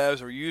what you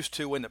guys are used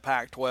to in the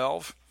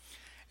Pac-12.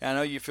 I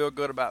know you feel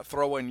good about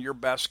throwing your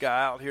best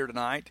guy out here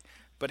tonight,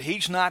 but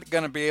he's not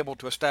going to be able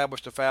to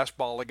establish the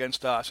fastball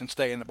against us and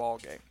stay in the ball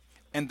game.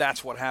 And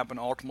that's what happened.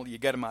 Ultimately, you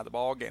get him out of the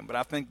ball game. But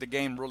I think the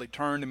game really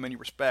turned in many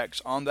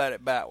respects on that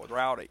at bat with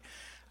Rowdy.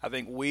 I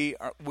think we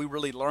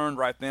really learned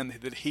right then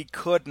that he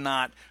could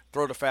not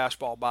throw the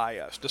fastball by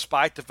us,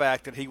 despite the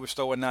fact that he was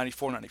throwing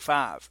 94,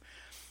 95.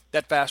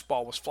 That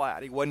fastball was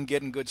flat. He wasn't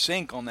getting good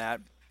sync on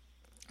that.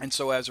 And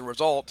so as a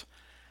result,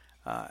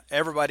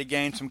 everybody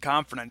gained some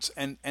confidence.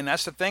 And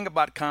that's the thing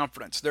about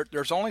confidence.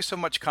 There's only so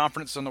much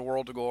confidence in the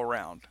world to go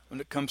around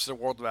when it comes to the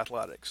world of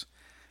athletics.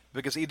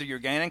 Because either you're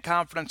gaining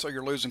confidence or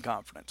you're losing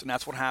confidence. And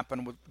that's what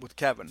happened with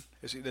Kevin.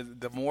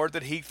 The more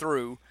that he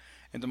threw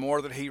and the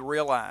more that he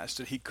realized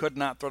that he could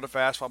not throw the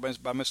fastball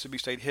by Mississippi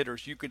State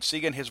hitters, you could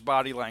see in his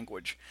body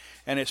language.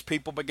 And as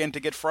people begin to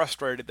get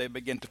frustrated, they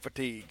begin to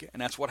fatigue.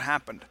 And that's what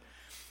happened.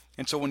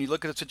 And so when you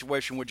look at the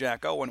situation with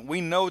Jack Owen, we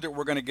know that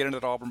we're going to get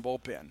into the Auburn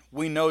bullpen.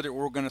 We know that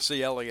we're going to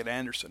see Elliot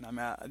Anderson. I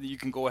mean, you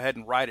can go ahead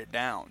and write it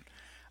down.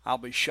 I'll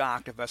be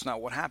shocked if that's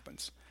not what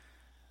happens.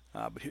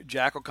 But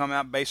Jack will come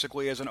out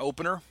basically as an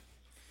opener,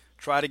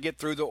 try to get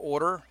through the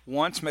order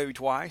once, maybe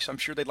twice. I'm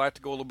sure they'd like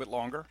to go a little bit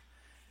longer.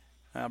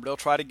 But they'll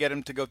try to get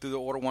him to go through the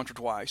order once or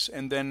twice,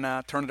 and then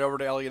turn it over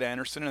to Elliot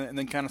Anderson, and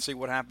then kind of see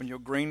what happens.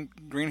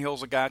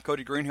 Greenhill's a guy,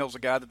 Cody Greenhill's a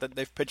guy that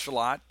they've pitched a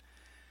lot.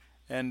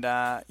 And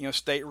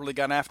State really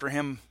got after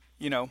him,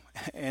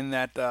 in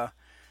that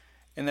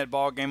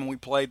ball game, and we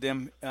played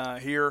them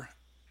here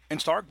in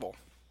Starkville.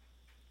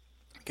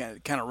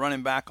 Kind of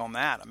running back on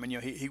that. I mean,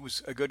 he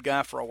was a good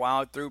guy for a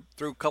while. Through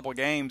a couple of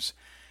games,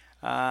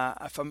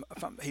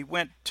 he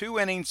went 2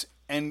 innings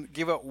and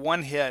gave up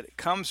 1 hit.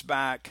 Comes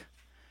back,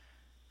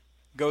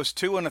 goes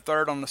 2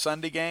 1/3 on the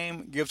Sunday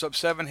game, gives up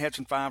 7 hits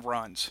and 5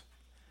 runs.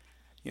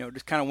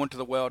 Just kind of went to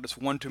the well just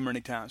one too many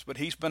times. But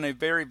he's been a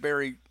very,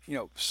 very,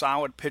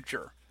 solid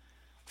pitcher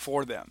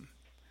for them.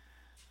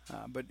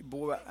 But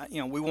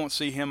we won't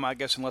see him, I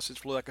guess, unless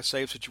it's really like a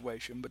save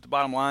situation. But the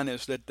bottom line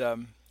is that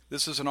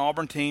this is an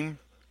Auburn team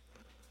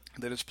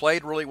that has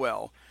played really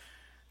well,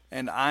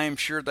 and I am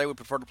sure they would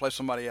prefer to play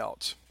somebody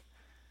else.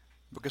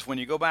 Because when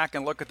you go back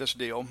and look at this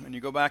deal, and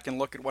you go back and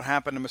look at what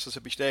happened to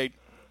Mississippi State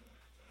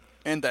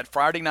in that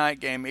Friday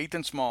night game,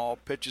 Ethan Small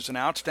pitches an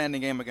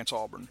outstanding game against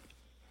Auburn.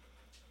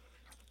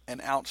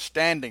 An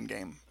outstanding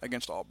game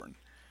against Auburn.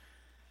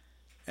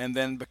 And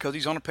then because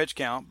he's on a pitch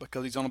count,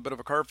 because he's on a bit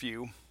of a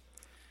curfew,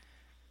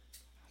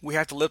 we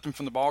have to lift him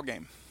from the ball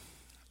game.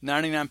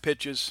 99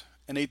 pitches,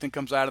 and Ethan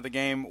comes out of the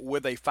game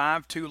with a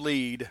 5-2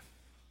 lead.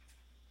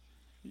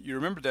 You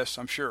remember this,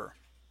 I'm sure.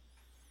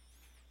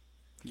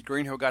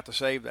 Greenhill got the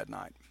save that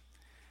night.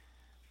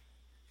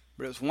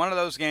 But it was one of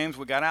those games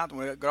we got out,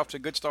 we got off to a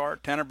good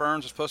start. Tanner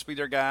Burns was supposed to be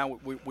their guy.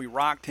 We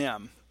rocked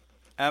him.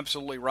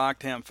 Absolutely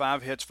rocked him.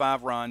 5 hits,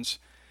 5 runs,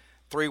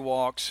 3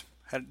 walks.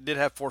 Did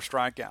have 4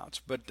 strikeouts.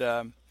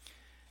 But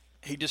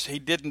he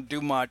didn't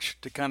do much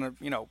to kind of,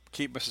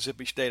 keep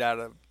Mississippi State out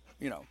of,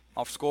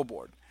 off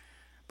scoreboard.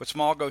 But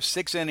Small goes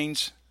 6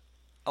 innings,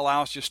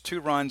 allows just 2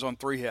 runs on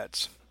 3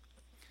 hits.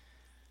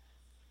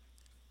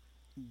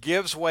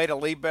 Gives way to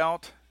Lee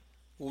Belt.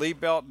 Lee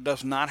Belt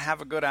does not have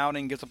a good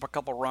outing, gets up a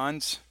couple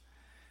runs.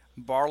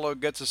 Barlow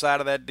gets us out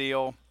of that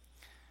deal.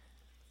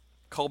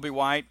 Colby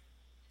White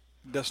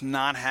does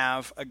not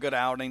have a good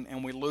outing,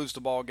 and we lose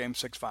the ball game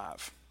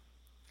 6-5.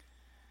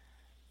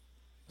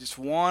 Just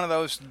one of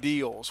those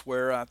deals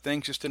where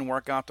things just didn't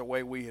work out the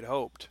way we had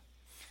hoped.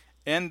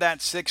 In that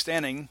 6th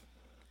inning,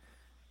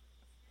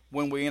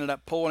 when we ended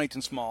up pulling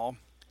Ethan Small,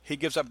 he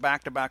gives up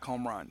back-to-back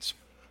home runs.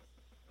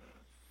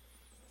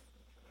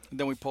 and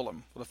then we pull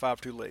them with a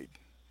 5-2 lead.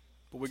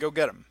 But we go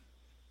get them.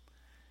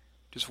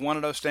 Just one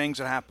of those things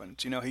that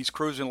happens. He's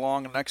cruising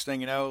along, and the next thing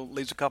you know,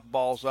 leaves a couple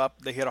balls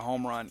up, they hit a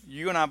home run.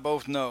 You and I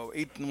both know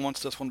Ethan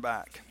wants this one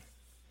back.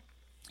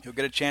 He'll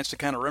get a chance to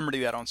kind of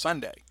remedy that on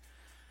Sunday.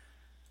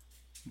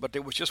 But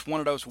it was just one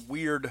of those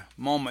weird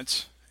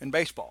moments in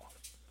baseball.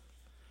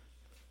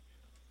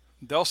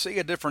 They'll see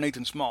a different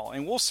Ethan Small,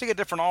 and we'll see a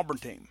different Auburn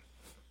team.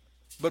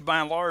 But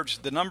by and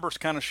large, the numbers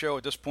kind of show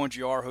at this point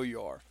you are who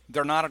you are.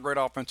 They're not a great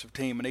offensive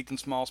team, and Ethan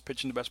Small's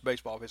pitching the best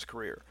baseball of his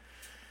career.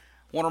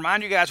 I want to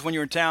remind you guys, when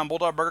you're in town,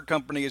 Bulldog Burger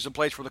Company is a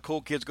place where the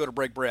cool kids go to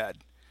break bread.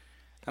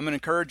 I'm going to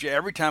encourage you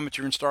every time that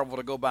you're in Starkville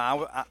to go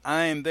by.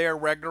 I am there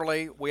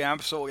regularly. We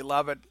absolutely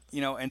love it.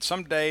 And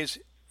some days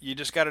you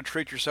just got to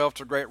treat yourself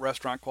to a great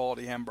restaurant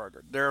quality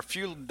hamburger. There are a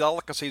few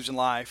delicacies in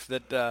life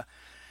that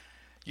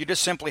you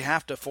just simply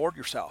have to afford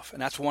yourself,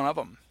 and that's one of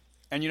them.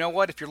 And you know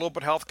what? If you're a little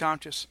bit health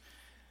conscious,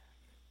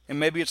 and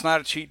maybe it's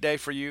not a cheat day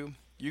for you,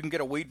 you can get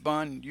a wheat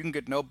bun, you can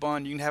get no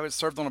bun, you can have it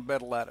served on a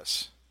bed of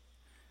lettuce.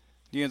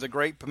 The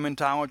great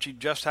pimentology,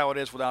 just how it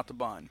is without the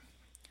bun.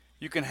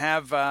 You can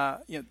have,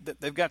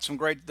 they've got some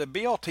great, the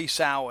BLT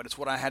salad is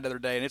what I had the other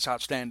day, and it's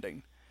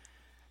outstanding.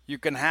 You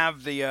can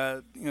have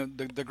the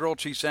grilled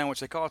cheese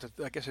sandwich. They call it,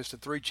 I guess it's the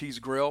 3-cheese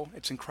grill.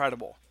 It's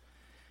incredible.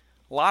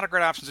 A lot of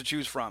great options to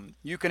choose from.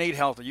 You can eat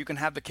healthy. You can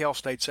have the Kale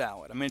State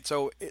salad.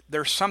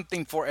 There's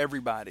something for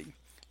everybody.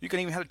 You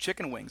can even have the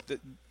chicken wings.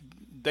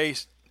 They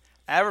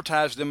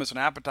advertise them as an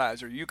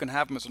appetizer. You can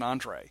have them as an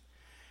entree.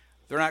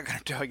 They're not going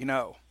to tell you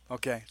no.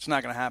 Okay, it's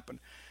not going to happen.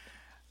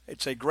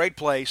 It's a great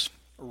place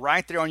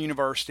right there on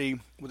University,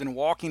 within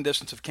walking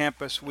distance of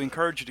campus. We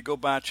encourage you to go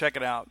by, check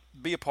it out,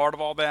 be a part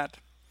of all that.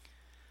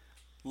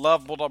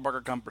 Love Bulldog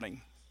Burger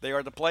Company. They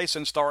are the place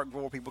in Starkville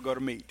where people go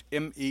to meet,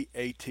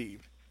 M-E-A-T.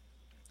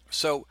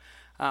 So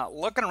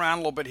looking around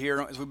a little bit here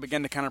as we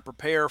begin to kind of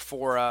prepare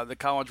for the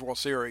College World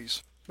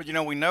Series. But,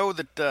 we know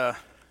that the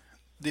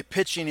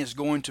pitching is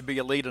going to be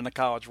elite in the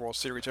College World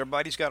Series.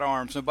 Everybody's got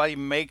arms. Nobody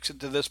makes it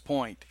to this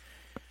point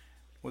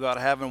without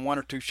having one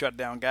or two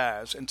shutdown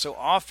guys. And so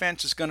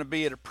offense is going to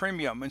be at a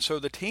premium. And so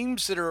the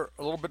teams that are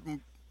a little bit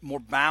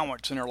more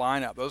balanced in their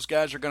lineup, those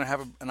guys are going to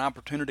have an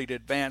opportunity to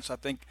advance, I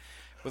think,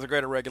 with a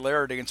greater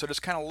regularity. And so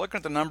just kind of looking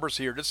at the numbers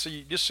here, just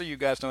so you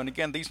guys know, and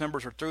again, these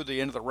numbers are through the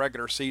end of the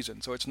regular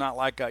season, so it's not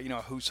like a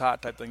who's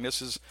hot type thing.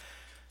 This is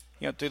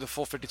through the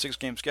full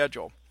 56-game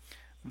schedule.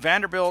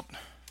 Vanderbilt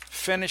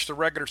finished the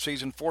regular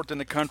season 4th in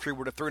the country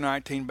with a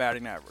 .319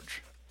 batting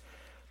average.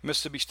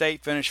 Mississippi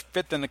State finished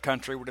 5th in the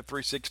country with a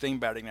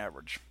 .316 batting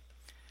average.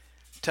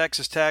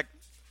 Texas Tech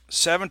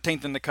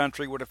 17th in the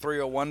country with a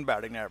 .301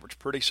 batting average.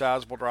 Pretty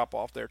sizable drop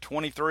off there.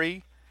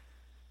 23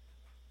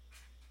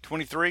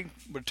 with a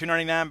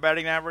 .299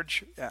 batting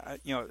average.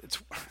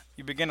 It's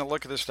you begin to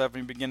look at this stuff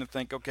and you begin to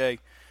think, okay,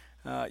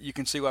 you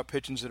can see why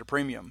pitching's at a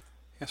premium.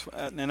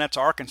 And that's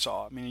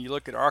Arkansas. You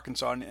look at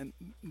Arkansas, and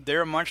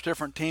they're a much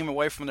different team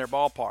away from their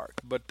ballpark.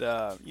 But,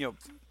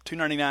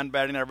 .299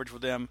 batting average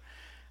with them.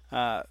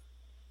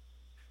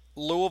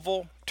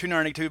 Louisville,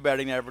 .292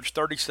 batting average,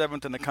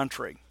 37th in the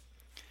country.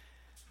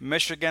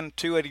 Michigan,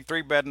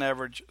 .283 batting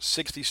average,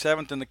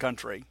 67th in the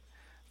country.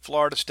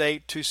 Florida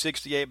State,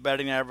 .268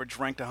 batting average,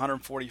 ranked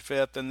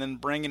 145th. And then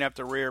bringing up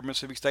the rear,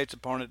 Mississippi State's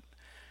opponent,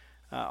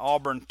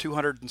 Auburn,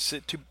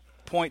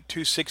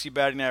 .260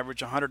 batting average,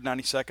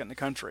 192nd in the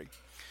country.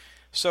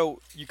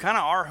 So you kind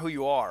of are who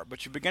you are,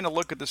 but you begin to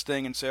look at this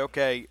thing and say,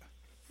 okay,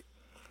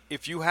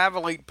 if you have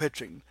elite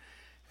pitching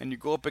and you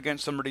go up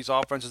against some of these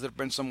offenses that have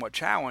been somewhat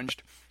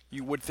challenged,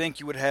 you would think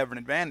you would have an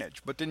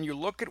advantage. But then you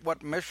look at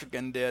what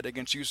Michigan did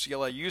against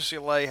UCLA.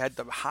 UCLA had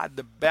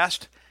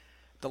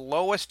the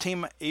lowest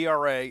team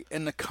ERA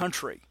in the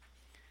country.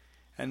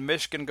 And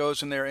Michigan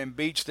goes in there and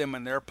beats them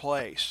in their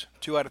place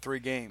 2 out of 3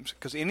 games.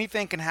 Because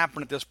anything can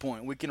happen at this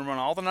point. We can run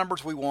all the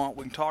numbers we want.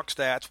 We can talk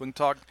stats. We can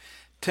talk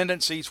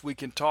tendencies. We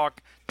can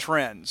talk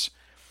trends.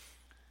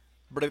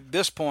 But at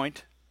this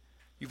point,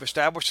 you've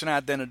established an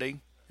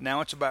identity.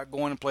 Now it's about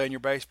going and playing your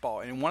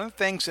baseball. And one of the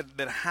things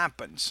that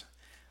happens,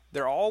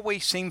 there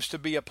always seems to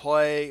be a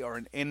play or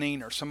an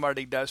inning or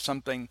somebody does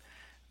something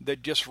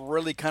that just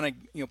really kind of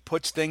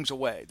puts things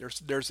away.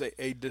 There's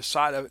a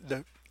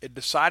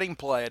deciding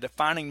play, a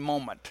defining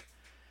moment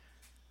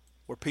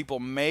where people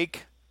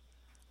make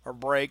or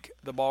break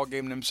the ball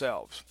game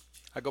themselves.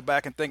 I go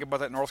back and think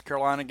about that North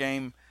Carolina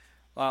game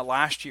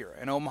last year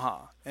in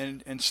Omaha,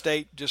 and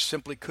State just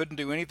simply couldn't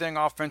do anything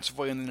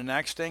offensively, and then the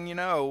next thing you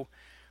know,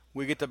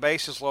 we get the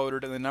bases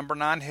loaded, and the number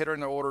 9 hitter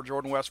in the order,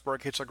 Jordan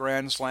Westbrook, hits a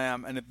grand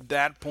slam, and at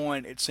that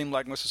point, it seemed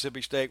like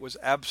Mississippi State was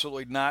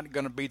absolutely not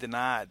going to be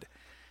denied.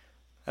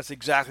 That's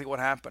exactly what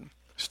happened.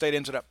 State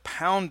ended up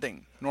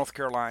pounding North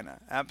Carolina,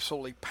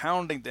 absolutely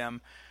pounding them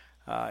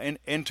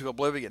into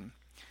oblivion.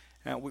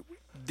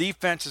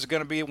 Defense is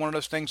going to be one of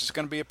those things that's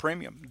going to be a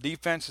premium.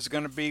 Defense is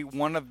going to be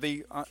one of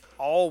the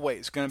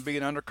always going to be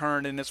an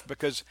undercurrent in this,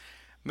 because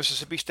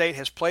Mississippi State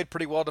has played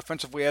pretty well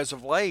defensively as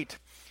of late,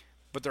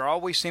 but there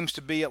always seems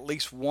to be at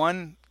least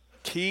one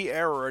key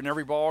error in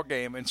every ball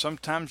game, and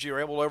sometimes you're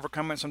able to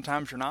overcome it,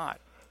 sometimes you're not.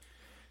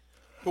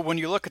 But when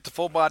you look at the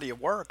full body of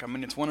work, I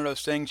mean, it's one of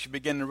those things you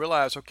begin to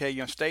realize,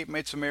 okay, State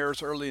made some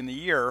errors early in the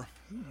year,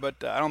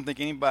 but I don't think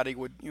anybody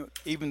would,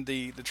 even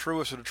the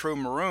truest of the true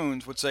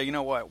Maroons would say, you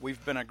know what,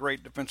 we've been a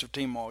great defensive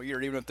team all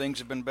year, even if things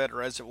have been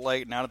better as of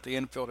late, now that the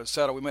infield has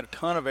settled. We made a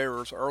ton of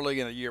errors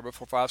early in the year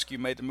before Foscue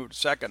made the move to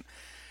second.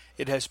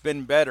 It has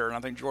been better, and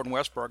I think Jordan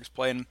Westbrook is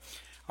playing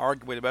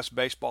arguably the best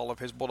baseball of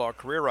his Bulldog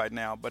career right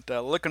now. But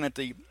looking at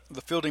the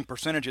fielding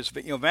percentages,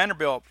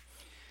 Vanderbilt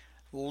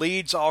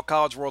leads all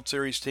College World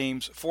Series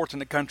teams, fourth in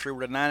the country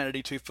with a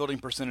 982 fielding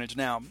percentage.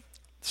 Now,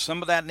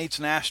 some of that needs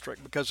an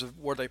asterisk because of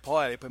where they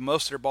play. They play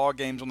most of their ball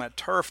games on that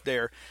turf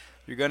there.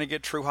 You're going to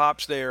get true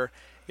hops there.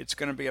 It's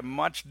going to be a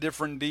much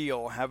different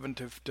deal having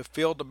to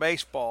field the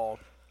baseball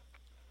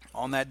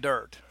on that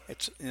dirt.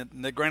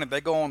 Granted,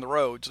 they go on the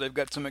road, so they've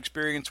got some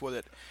experience with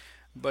it.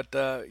 But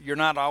you're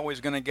not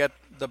always going to get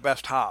the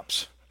best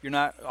hops. You're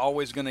not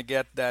always going to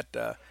get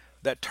that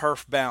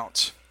turf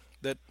bounce.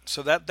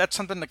 So that's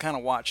something to kind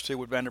of watch, too,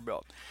 with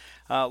Vanderbilt.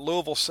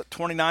 Louisville,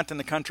 29th in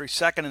the country,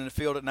 second in the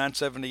field at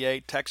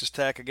 978. Texas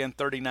Tech, again,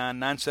 39,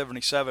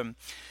 977.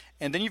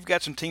 And then you've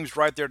got some teams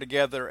right there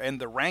together,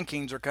 and the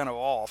rankings are kind of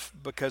off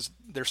because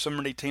there's so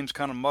many teams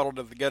kind of muddled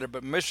together.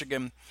 But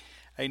Michigan,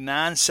 a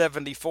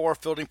 974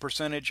 fielding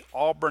percentage.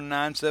 Auburn,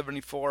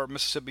 974.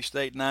 Mississippi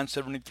State,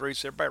 973.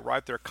 So everybody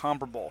right there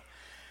comparable.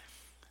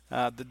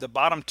 The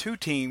bottom two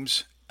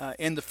teams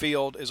in the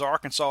field is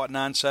Arkansas at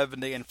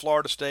 970 and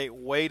Florida State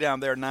way down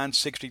there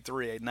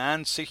 963, a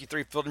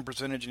 963 fielding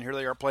percentage, and here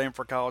they are playing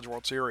for College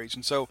World Series.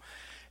 And so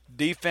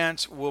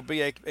defense will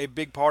be a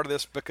big part of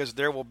this because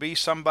there will be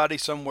somebody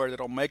somewhere that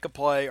will make a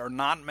play or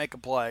not make a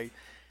play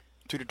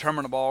to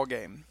determine a ball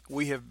game.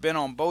 We have been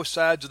on both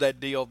sides of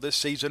that deal this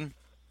season.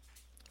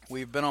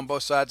 We've been on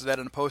both sides of that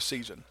in the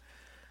postseason.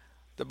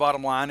 The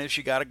bottom line is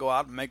you got to go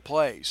out and make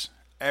plays.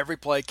 Every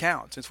play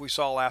counts, as we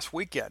saw last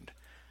weekend.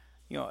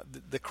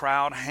 The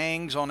crowd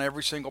hangs on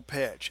every single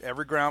pitch,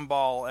 every ground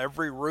ball,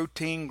 every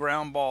routine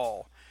ground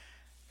ball.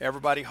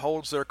 Everybody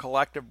holds their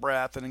collective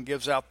breath and then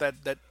gives out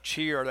that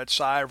cheer, that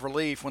sigh of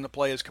relief when the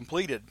play is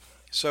completed.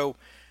 So,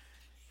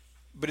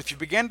 but if you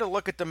begin to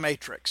look at the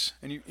matrix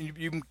and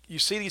you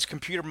see these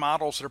computer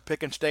models that are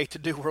picking State to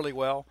do really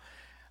well,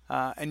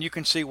 and you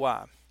can see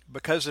why.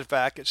 Because of the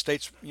fact that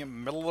State's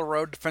middle of the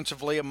road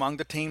defensively among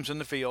the teams in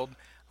the field,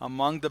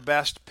 among the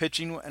best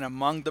pitching and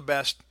among the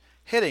best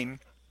hitting.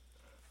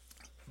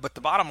 But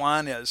the bottom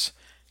line is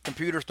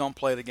computers don't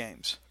play the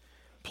games.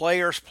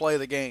 Players play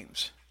the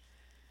games.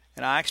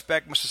 And I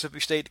expect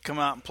Mississippi State to come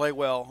out and play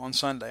well on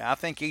Sunday. I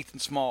think Ethan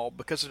Small,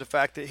 because of the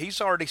fact that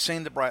he's already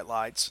seen the bright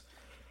lights,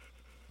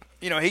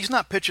 he's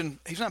not pitching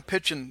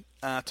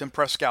to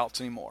impress scouts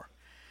anymore.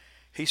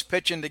 He's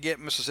pitching to get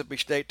Mississippi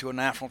State to a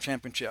national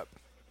championship.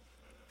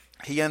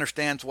 He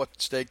understands what's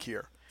at stake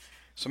here.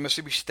 So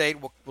Mississippi State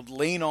will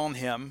lean on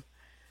him.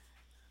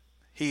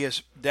 He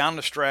is, down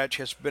the stretch,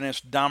 has been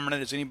as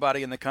dominant as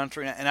anybody in the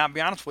country. And I'll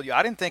be honest with you,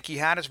 I didn't think he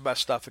had his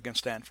best stuff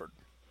against Stanford.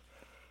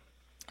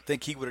 I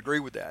think he would agree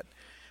with that.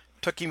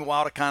 Took him a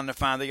while to kind of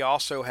find that he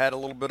also had a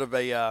little bit of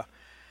a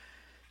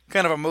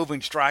kind of a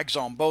moving strike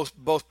zone.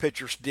 Both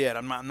pitchers did.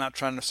 I'm not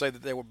trying to say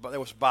that there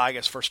was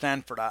bias for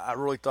Stanford. I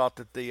really thought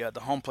that the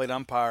home plate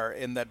umpire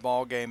in that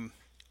ball game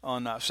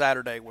on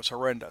Saturday was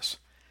horrendous.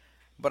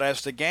 But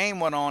as the game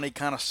went on, he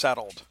kind of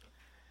settled,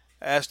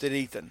 as did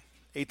Ethan.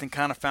 Ethan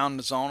kind of found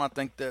the zone. I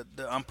think the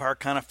umpire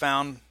kind of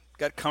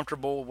got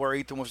comfortable where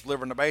Ethan was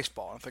delivering the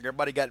baseball. I think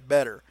everybody got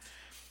better.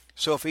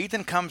 So if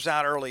Ethan comes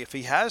out early, if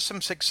he has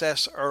some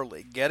success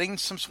early, getting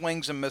some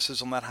swings and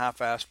misses on that high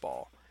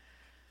fastball,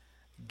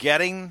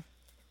 getting,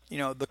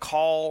 the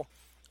call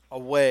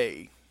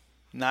away,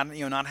 not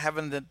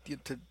having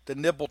to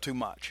nibble too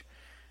much,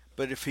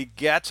 but if he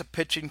gets a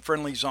pitching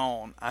friendly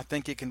zone, I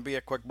think it can be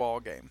a quick ball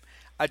game.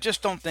 I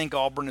just don't think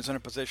Auburn is in a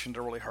position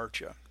to really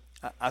hurt you.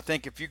 I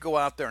think if you go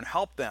out there and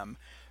help them,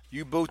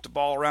 you boot the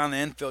ball around the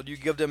infield, you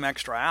give them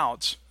extra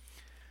outs,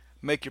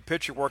 make your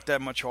pitcher work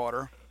that much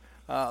harder.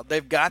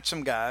 They've got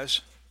some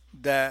guys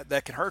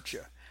that can hurt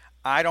you.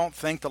 I don't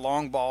think the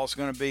long ball is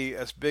going to be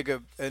as big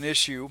of an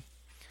issue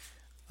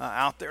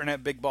out there in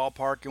that big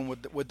ballpark and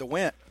with the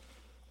wind.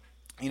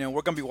 We're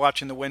going to be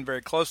watching the wind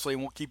very closely,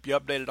 and we'll keep you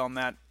updated on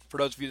that for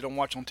those of you that don't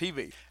watch on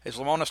TV. As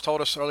Lamonis told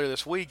us earlier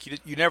this week,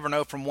 you never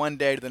know from one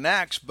day to the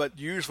next, but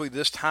usually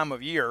this time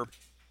of year,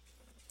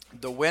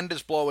 the wind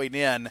is blowing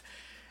in,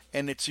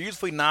 and it's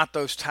usually not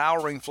those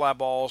towering fly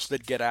balls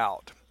that get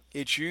out.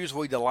 It's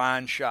usually the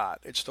line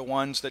shot. It's the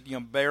ones that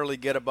barely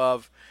get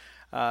above,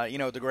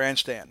 the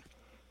grandstand.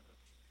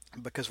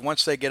 Because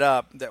once they get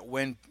up, that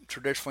wind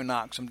traditionally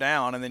knocks them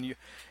down, and then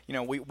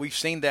we've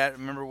seen that.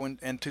 Remember when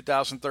in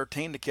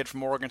 2013, the kid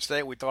from Oregon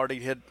State, we thought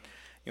he'd hit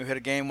a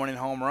game-winning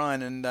home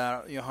run, and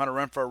Hunter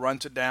Renfroe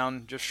runs it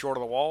down just short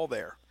of the wall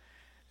there,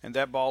 and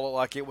that ball looked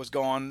like it was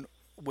gone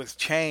with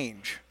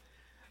change.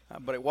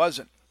 But it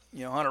wasn't.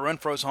 Hunter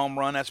Renfroe's home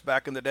run, that's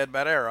back in the dead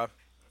bat era.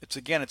 It's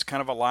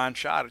kind of a line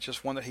shot. It's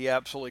just one that he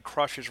absolutely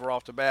crushes right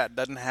off the bat.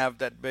 Doesn't have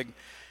that big,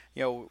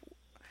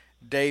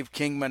 Dave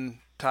Kingman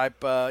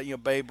type,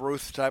 Babe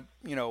Ruth type,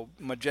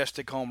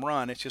 majestic home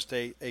run. It's just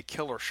a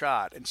killer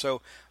shot. And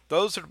so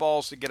those are the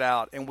balls that get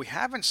out. And we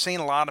haven't seen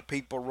a lot of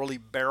people really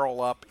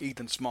barrel up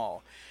Ethan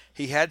Small.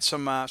 He had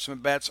some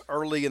bets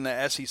early in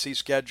the SEC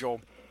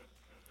schedule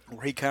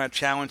where he kind of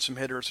challenged some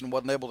hitters and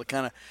wasn't able to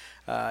kind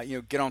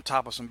of, get on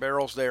top of some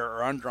barrels there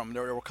or under them.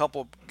 There were a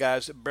couple of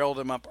guys that barreled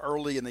him up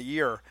early in the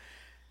year.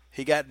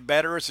 He got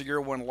better as the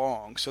year went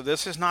along. So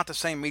this is not the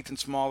same Ethan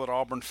Small that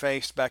Auburn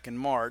faced back in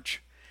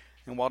March.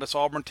 And while this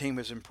Auburn team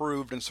has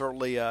improved and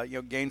certainly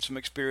gained some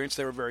experience,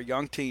 they were a very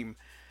young team.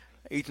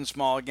 Ethan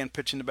Small, again,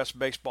 pitching the best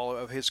baseball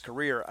of his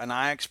career, and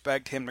I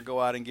expect him to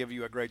go out and give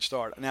you a great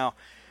start. Now,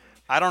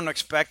 I don't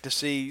expect to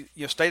see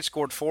 – State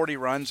scored 40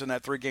 runs in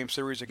that 3-game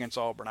series against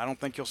Auburn. I don't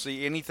think you'll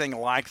see anything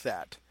like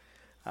that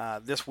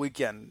this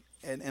weekend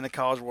in the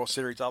College World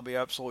Series. I'll be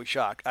absolutely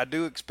shocked. I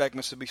do expect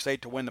Mississippi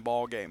State to win the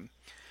ball game.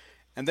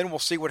 And then we'll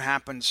see what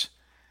happens,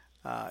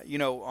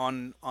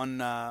 on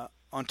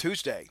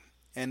Tuesday.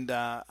 And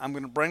I'm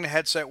going to bring the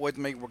headset with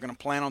me. We're going to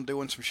plan on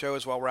doing some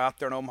shows while we're out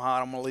there in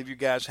Omaha. I'm going to leave you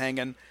guys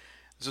hanging.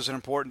 This is an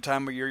important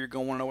time of year. You're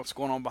going to want to know what's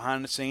going on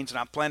behind the scenes. And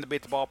I plan to be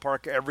at the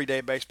ballpark every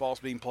day baseball is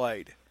being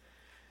played.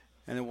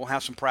 And then we'll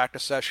have some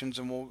practice sessions,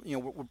 and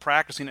we're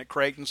practicing at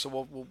Creighton,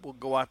 so we'll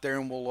go out there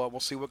and we'll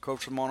see what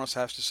Coach Ramones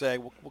has to say.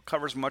 We'll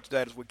cover as much of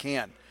that as we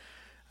can.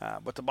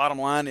 But the bottom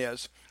line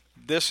is,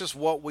 this is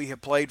what we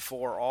have played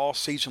for all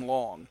season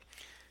long.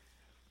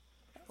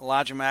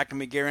 Elijah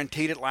McNamee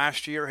guaranteed it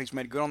last year. He's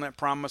made good on that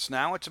promise.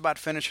 Now it's about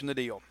finishing the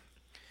deal.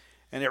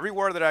 And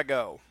everywhere that I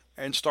go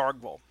in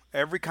Starkville,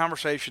 every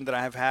conversation that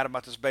I have had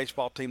about this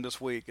baseball team this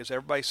week is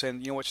everybody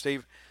saying, you know what,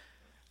 Steve,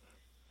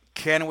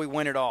 can we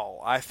win it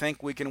all? I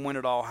think we can win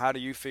it all. How do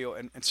you feel?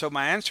 And so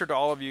my answer to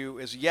all of you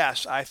is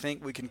yes, I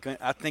think we can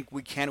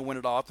win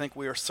it all. I think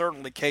we are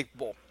certainly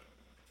capable.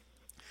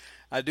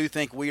 I do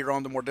think we are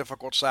on the more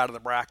difficult side of the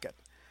bracket.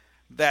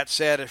 That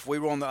said, if we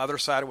were on the other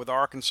side with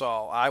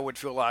Arkansas, I would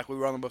feel like we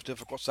were on the most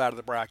difficult side of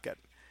the bracket.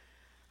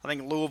 I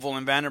think Louisville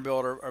and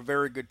Vanderbilt are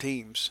very good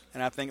teams,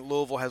 and I think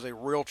Louisville has a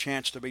real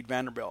chance to beat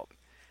Vanderbilt.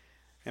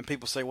 And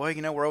people say, well,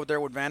 we're over there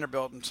with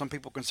Vanderbilt, and some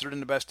people consider them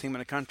the best team in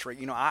the country.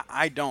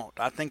 I don't.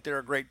 I think they're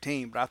a great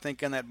team, but I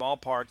think in that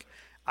ballpark,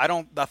 I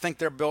think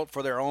they're built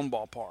for their own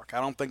ballpark. I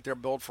don't think they're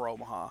built for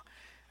Omaha.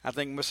 I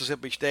think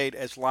Mississippi State,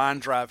 as line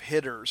drive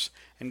hitters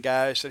and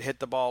guys that hit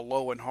the ball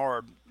low and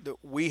hard,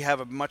 we have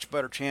a much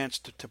better chance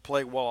to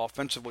play well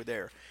offensively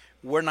there.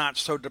 We're not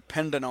so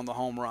dependent on the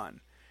home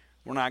run.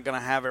 We're not going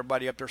to have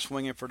everybody up there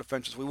swinging for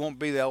defenses. We won't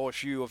be the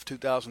LSU of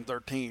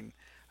 2013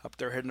 up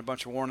there hitting a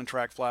bunch of warning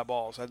track fly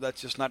balls.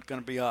 That's just not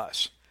going to be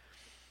us.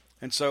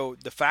 And so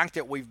the fact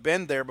that we've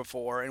been there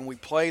before and we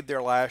played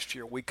there last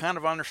year, we kind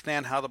of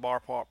understand how the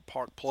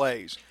ballpark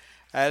plays,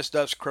 as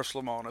does Chris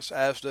Lamonis,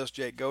 as does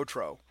Jake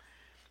Gautreaux.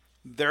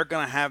 They're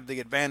going to have the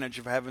advantage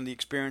of having the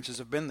experiences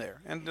have been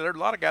there. And there are a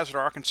lot of guys at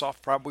Arkansas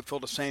probably feel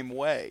the same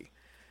way.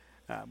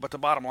 But the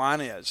bottom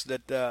line is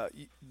that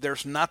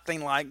there's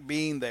nothing like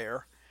being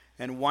there.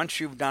 And once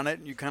you've done it,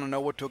 you kind of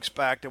know what to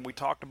expect. And we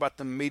talked about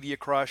the media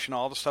crush and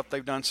all the stuff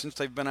they've done since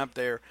they've been up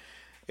there.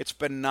 It's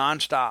been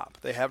nonstop.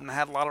 They haven't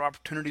had a lot of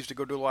opportunities to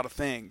go do a lot of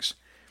things.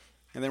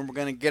 And then we're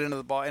going to get into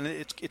the ball. And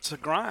it's a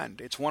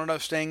grind. It's one of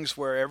those things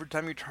where every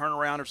time you turn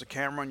around, there's a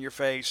camera on your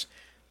face.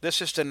 This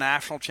is the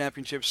National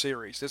Championship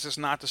Series. This is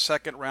not the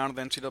second round of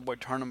the NCAA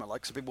tournament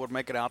like some people would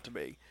make it out to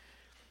be.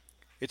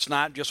 It's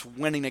not just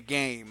winning a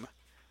game,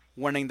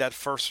 winning that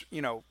first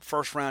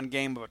round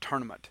game of a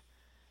tournament.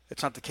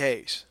 It's not the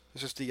case.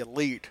 This is the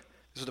elite.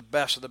 This is the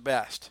best of the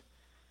best.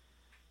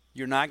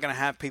 You're not going to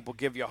have people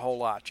give you a whole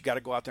lot. You got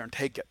to go out there and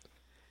take it.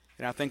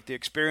 And I think the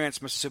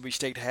experience Mississippi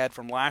State had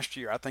from last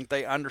year, I think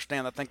they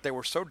understand. I think they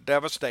were so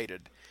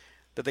devastated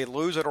that they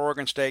lose at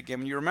Oregon State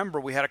game. And you remember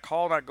we had a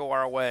call not go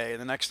our way, and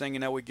the next thing you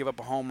know, we give up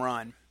a home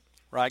run,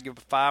 right? Give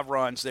up 5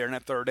 runs there in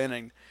that third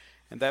inning,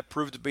 and that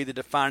proved to be the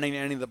defining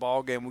inning of the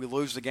ball game. We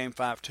lose the game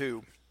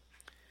 5-2.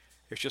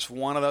 It's just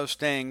one of those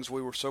things.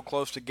 We were so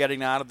close to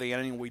getting out of the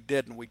inning, we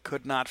didn't. We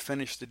could not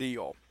finish the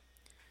deal.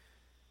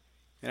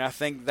 And I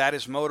think that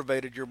has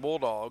motivated your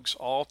Bulldogs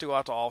all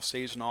throughout the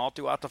offseason, all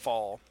throughout the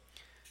fall.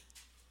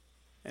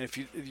 And if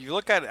you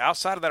look at it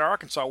outside of that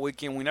Arkansas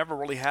weekend, we never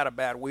really had a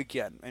bad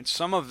weekend. And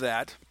some of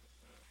that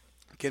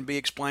can be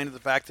explained to the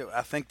fact that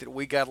I think that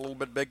we got a little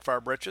bit big for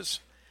our britches.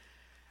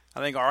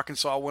 I think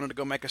Arkansas wanted to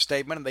go make a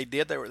statement, and they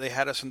did. They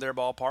had us in their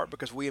ballpark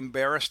because we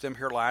embarrassed them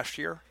here last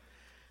year.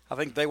 I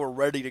think they were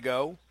ready to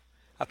go.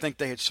 I think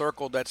they had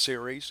circled that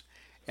series.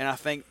 And I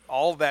think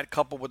all of that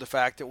coupled with the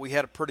fact that we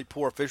had a pretty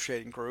poor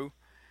officiating crew.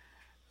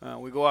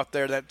 We go out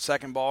there that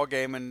second ball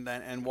game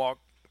and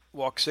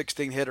walk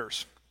 16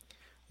 hitters.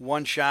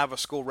 One shy of a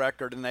school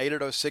record, and 8 of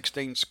those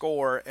 16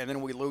 score, and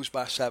then we lose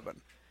by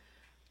 7.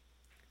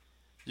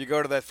 You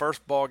go to that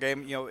first ball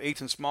game,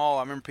 Ethan Small,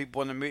 I remember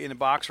people in the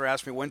boxer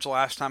asked me, when's the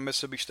last time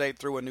Mississippi State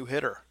threw a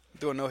no-hitter?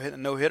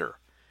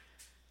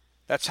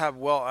 That's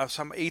how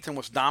Ethan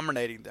was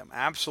dominating them,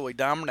 absolutely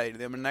dominating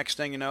them. And next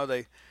thing you know,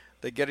 they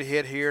get a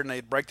hit here, and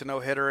they break the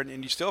no-hitter,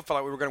 and you still felt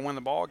like we were going to win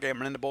the ball game,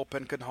 and then the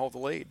bullpen couldn't hold the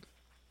lead.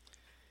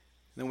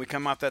 Then we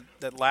come out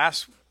that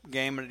last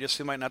game, and it just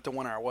seemed like not to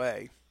win our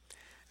way.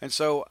 And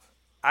so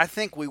I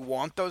think we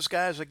want those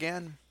guys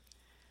again,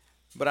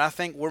 but I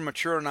think we're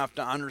mature enough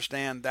to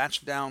understand that's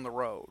down the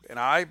road. And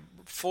I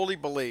fully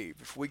believe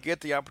if we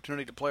get the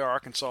opportunity to play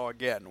Arkansas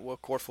again, well,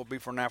 of course, we'll be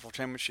for a national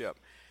championship,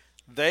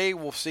 they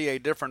will see a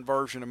different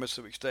version of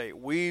Mississippi State.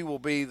 We will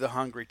be the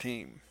hungry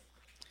team.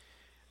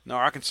 Now,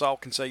 Arkansas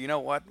can say, you know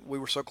what, we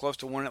were so close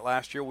to winning it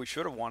last year, we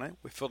should have won it.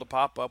 We filled a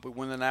pop-up, we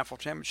win the national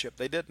championship.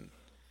 They didn't.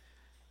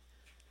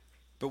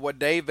 But what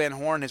Dave Van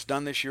Horn has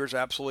done this year is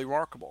absolutely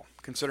remarkable,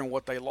 considering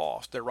what they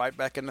lost. They're right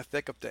back in the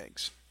thick of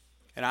things.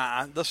 And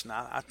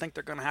I think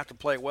they're going to have to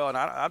play well. And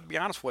I'll be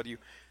honest with you,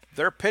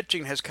 their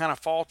pitching has kind of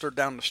faltered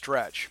down the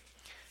stretch.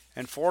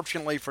 And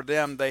fortunately for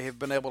them, they have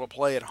been able to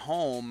play at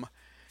home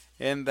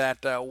in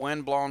that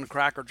wind-blown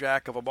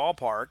crackerjack of a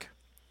ballpark.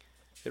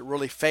 It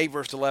really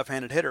favors the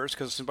left-handed hitters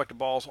because it seems like the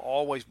ball's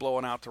always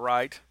blowing out to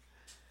right.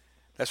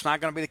 That's not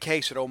going to be the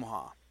case at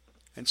Omaha.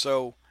 And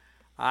so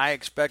I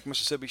expect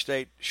Mississippi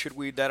State, should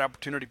that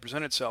opportunity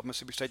present itself,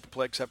 Mississippi State to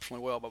play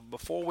exceptionally well. But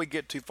before we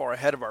get too far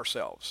ahead of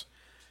ourselves,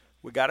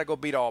 we got to go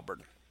beat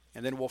Auburn,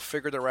 and then we'll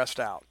figure the rest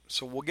out.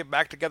 So we'll get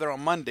back together on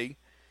Monday,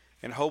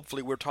 and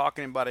hopefully we're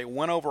talking about a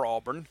win over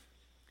Auburn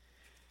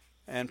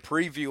and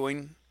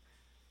previewing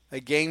a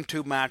Game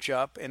 2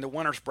 matchup in the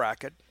winner's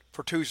bracket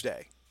for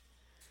Tuesday.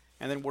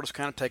 And then we'll just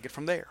kind of take it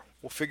from there.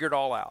 We'll figure it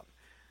all out.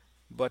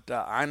 But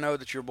I know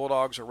that your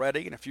Bulldogs are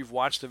ready, and if you've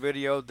watched the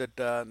video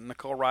that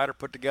Nicole Ryder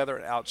put together,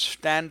 an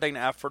outstanding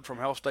effort from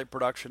Hell State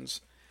Productions,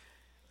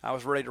 I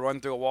was ready to run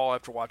through a wall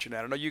after watching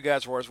that. I know you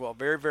guys were as well.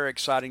 Very, very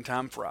exciting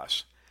time for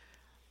us.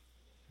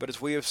 But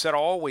as we have said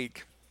all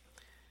week,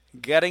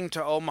 getting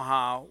to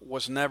Omaha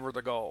was never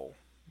the goal.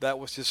 That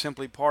was just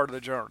simply part of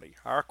the journey.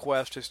 Our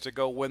quest is to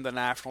go win the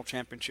national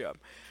championship.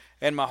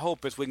 And my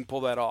hope is we can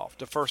pull that off.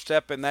 The first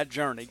step in that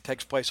journey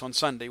takes place on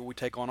Sunday when we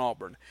take on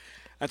Auburn.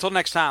 Until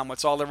next time,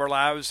 let's all live our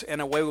lives in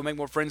a way we make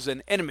more friends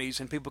than enemies,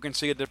 and people can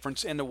see a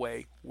difference in the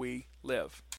way we live.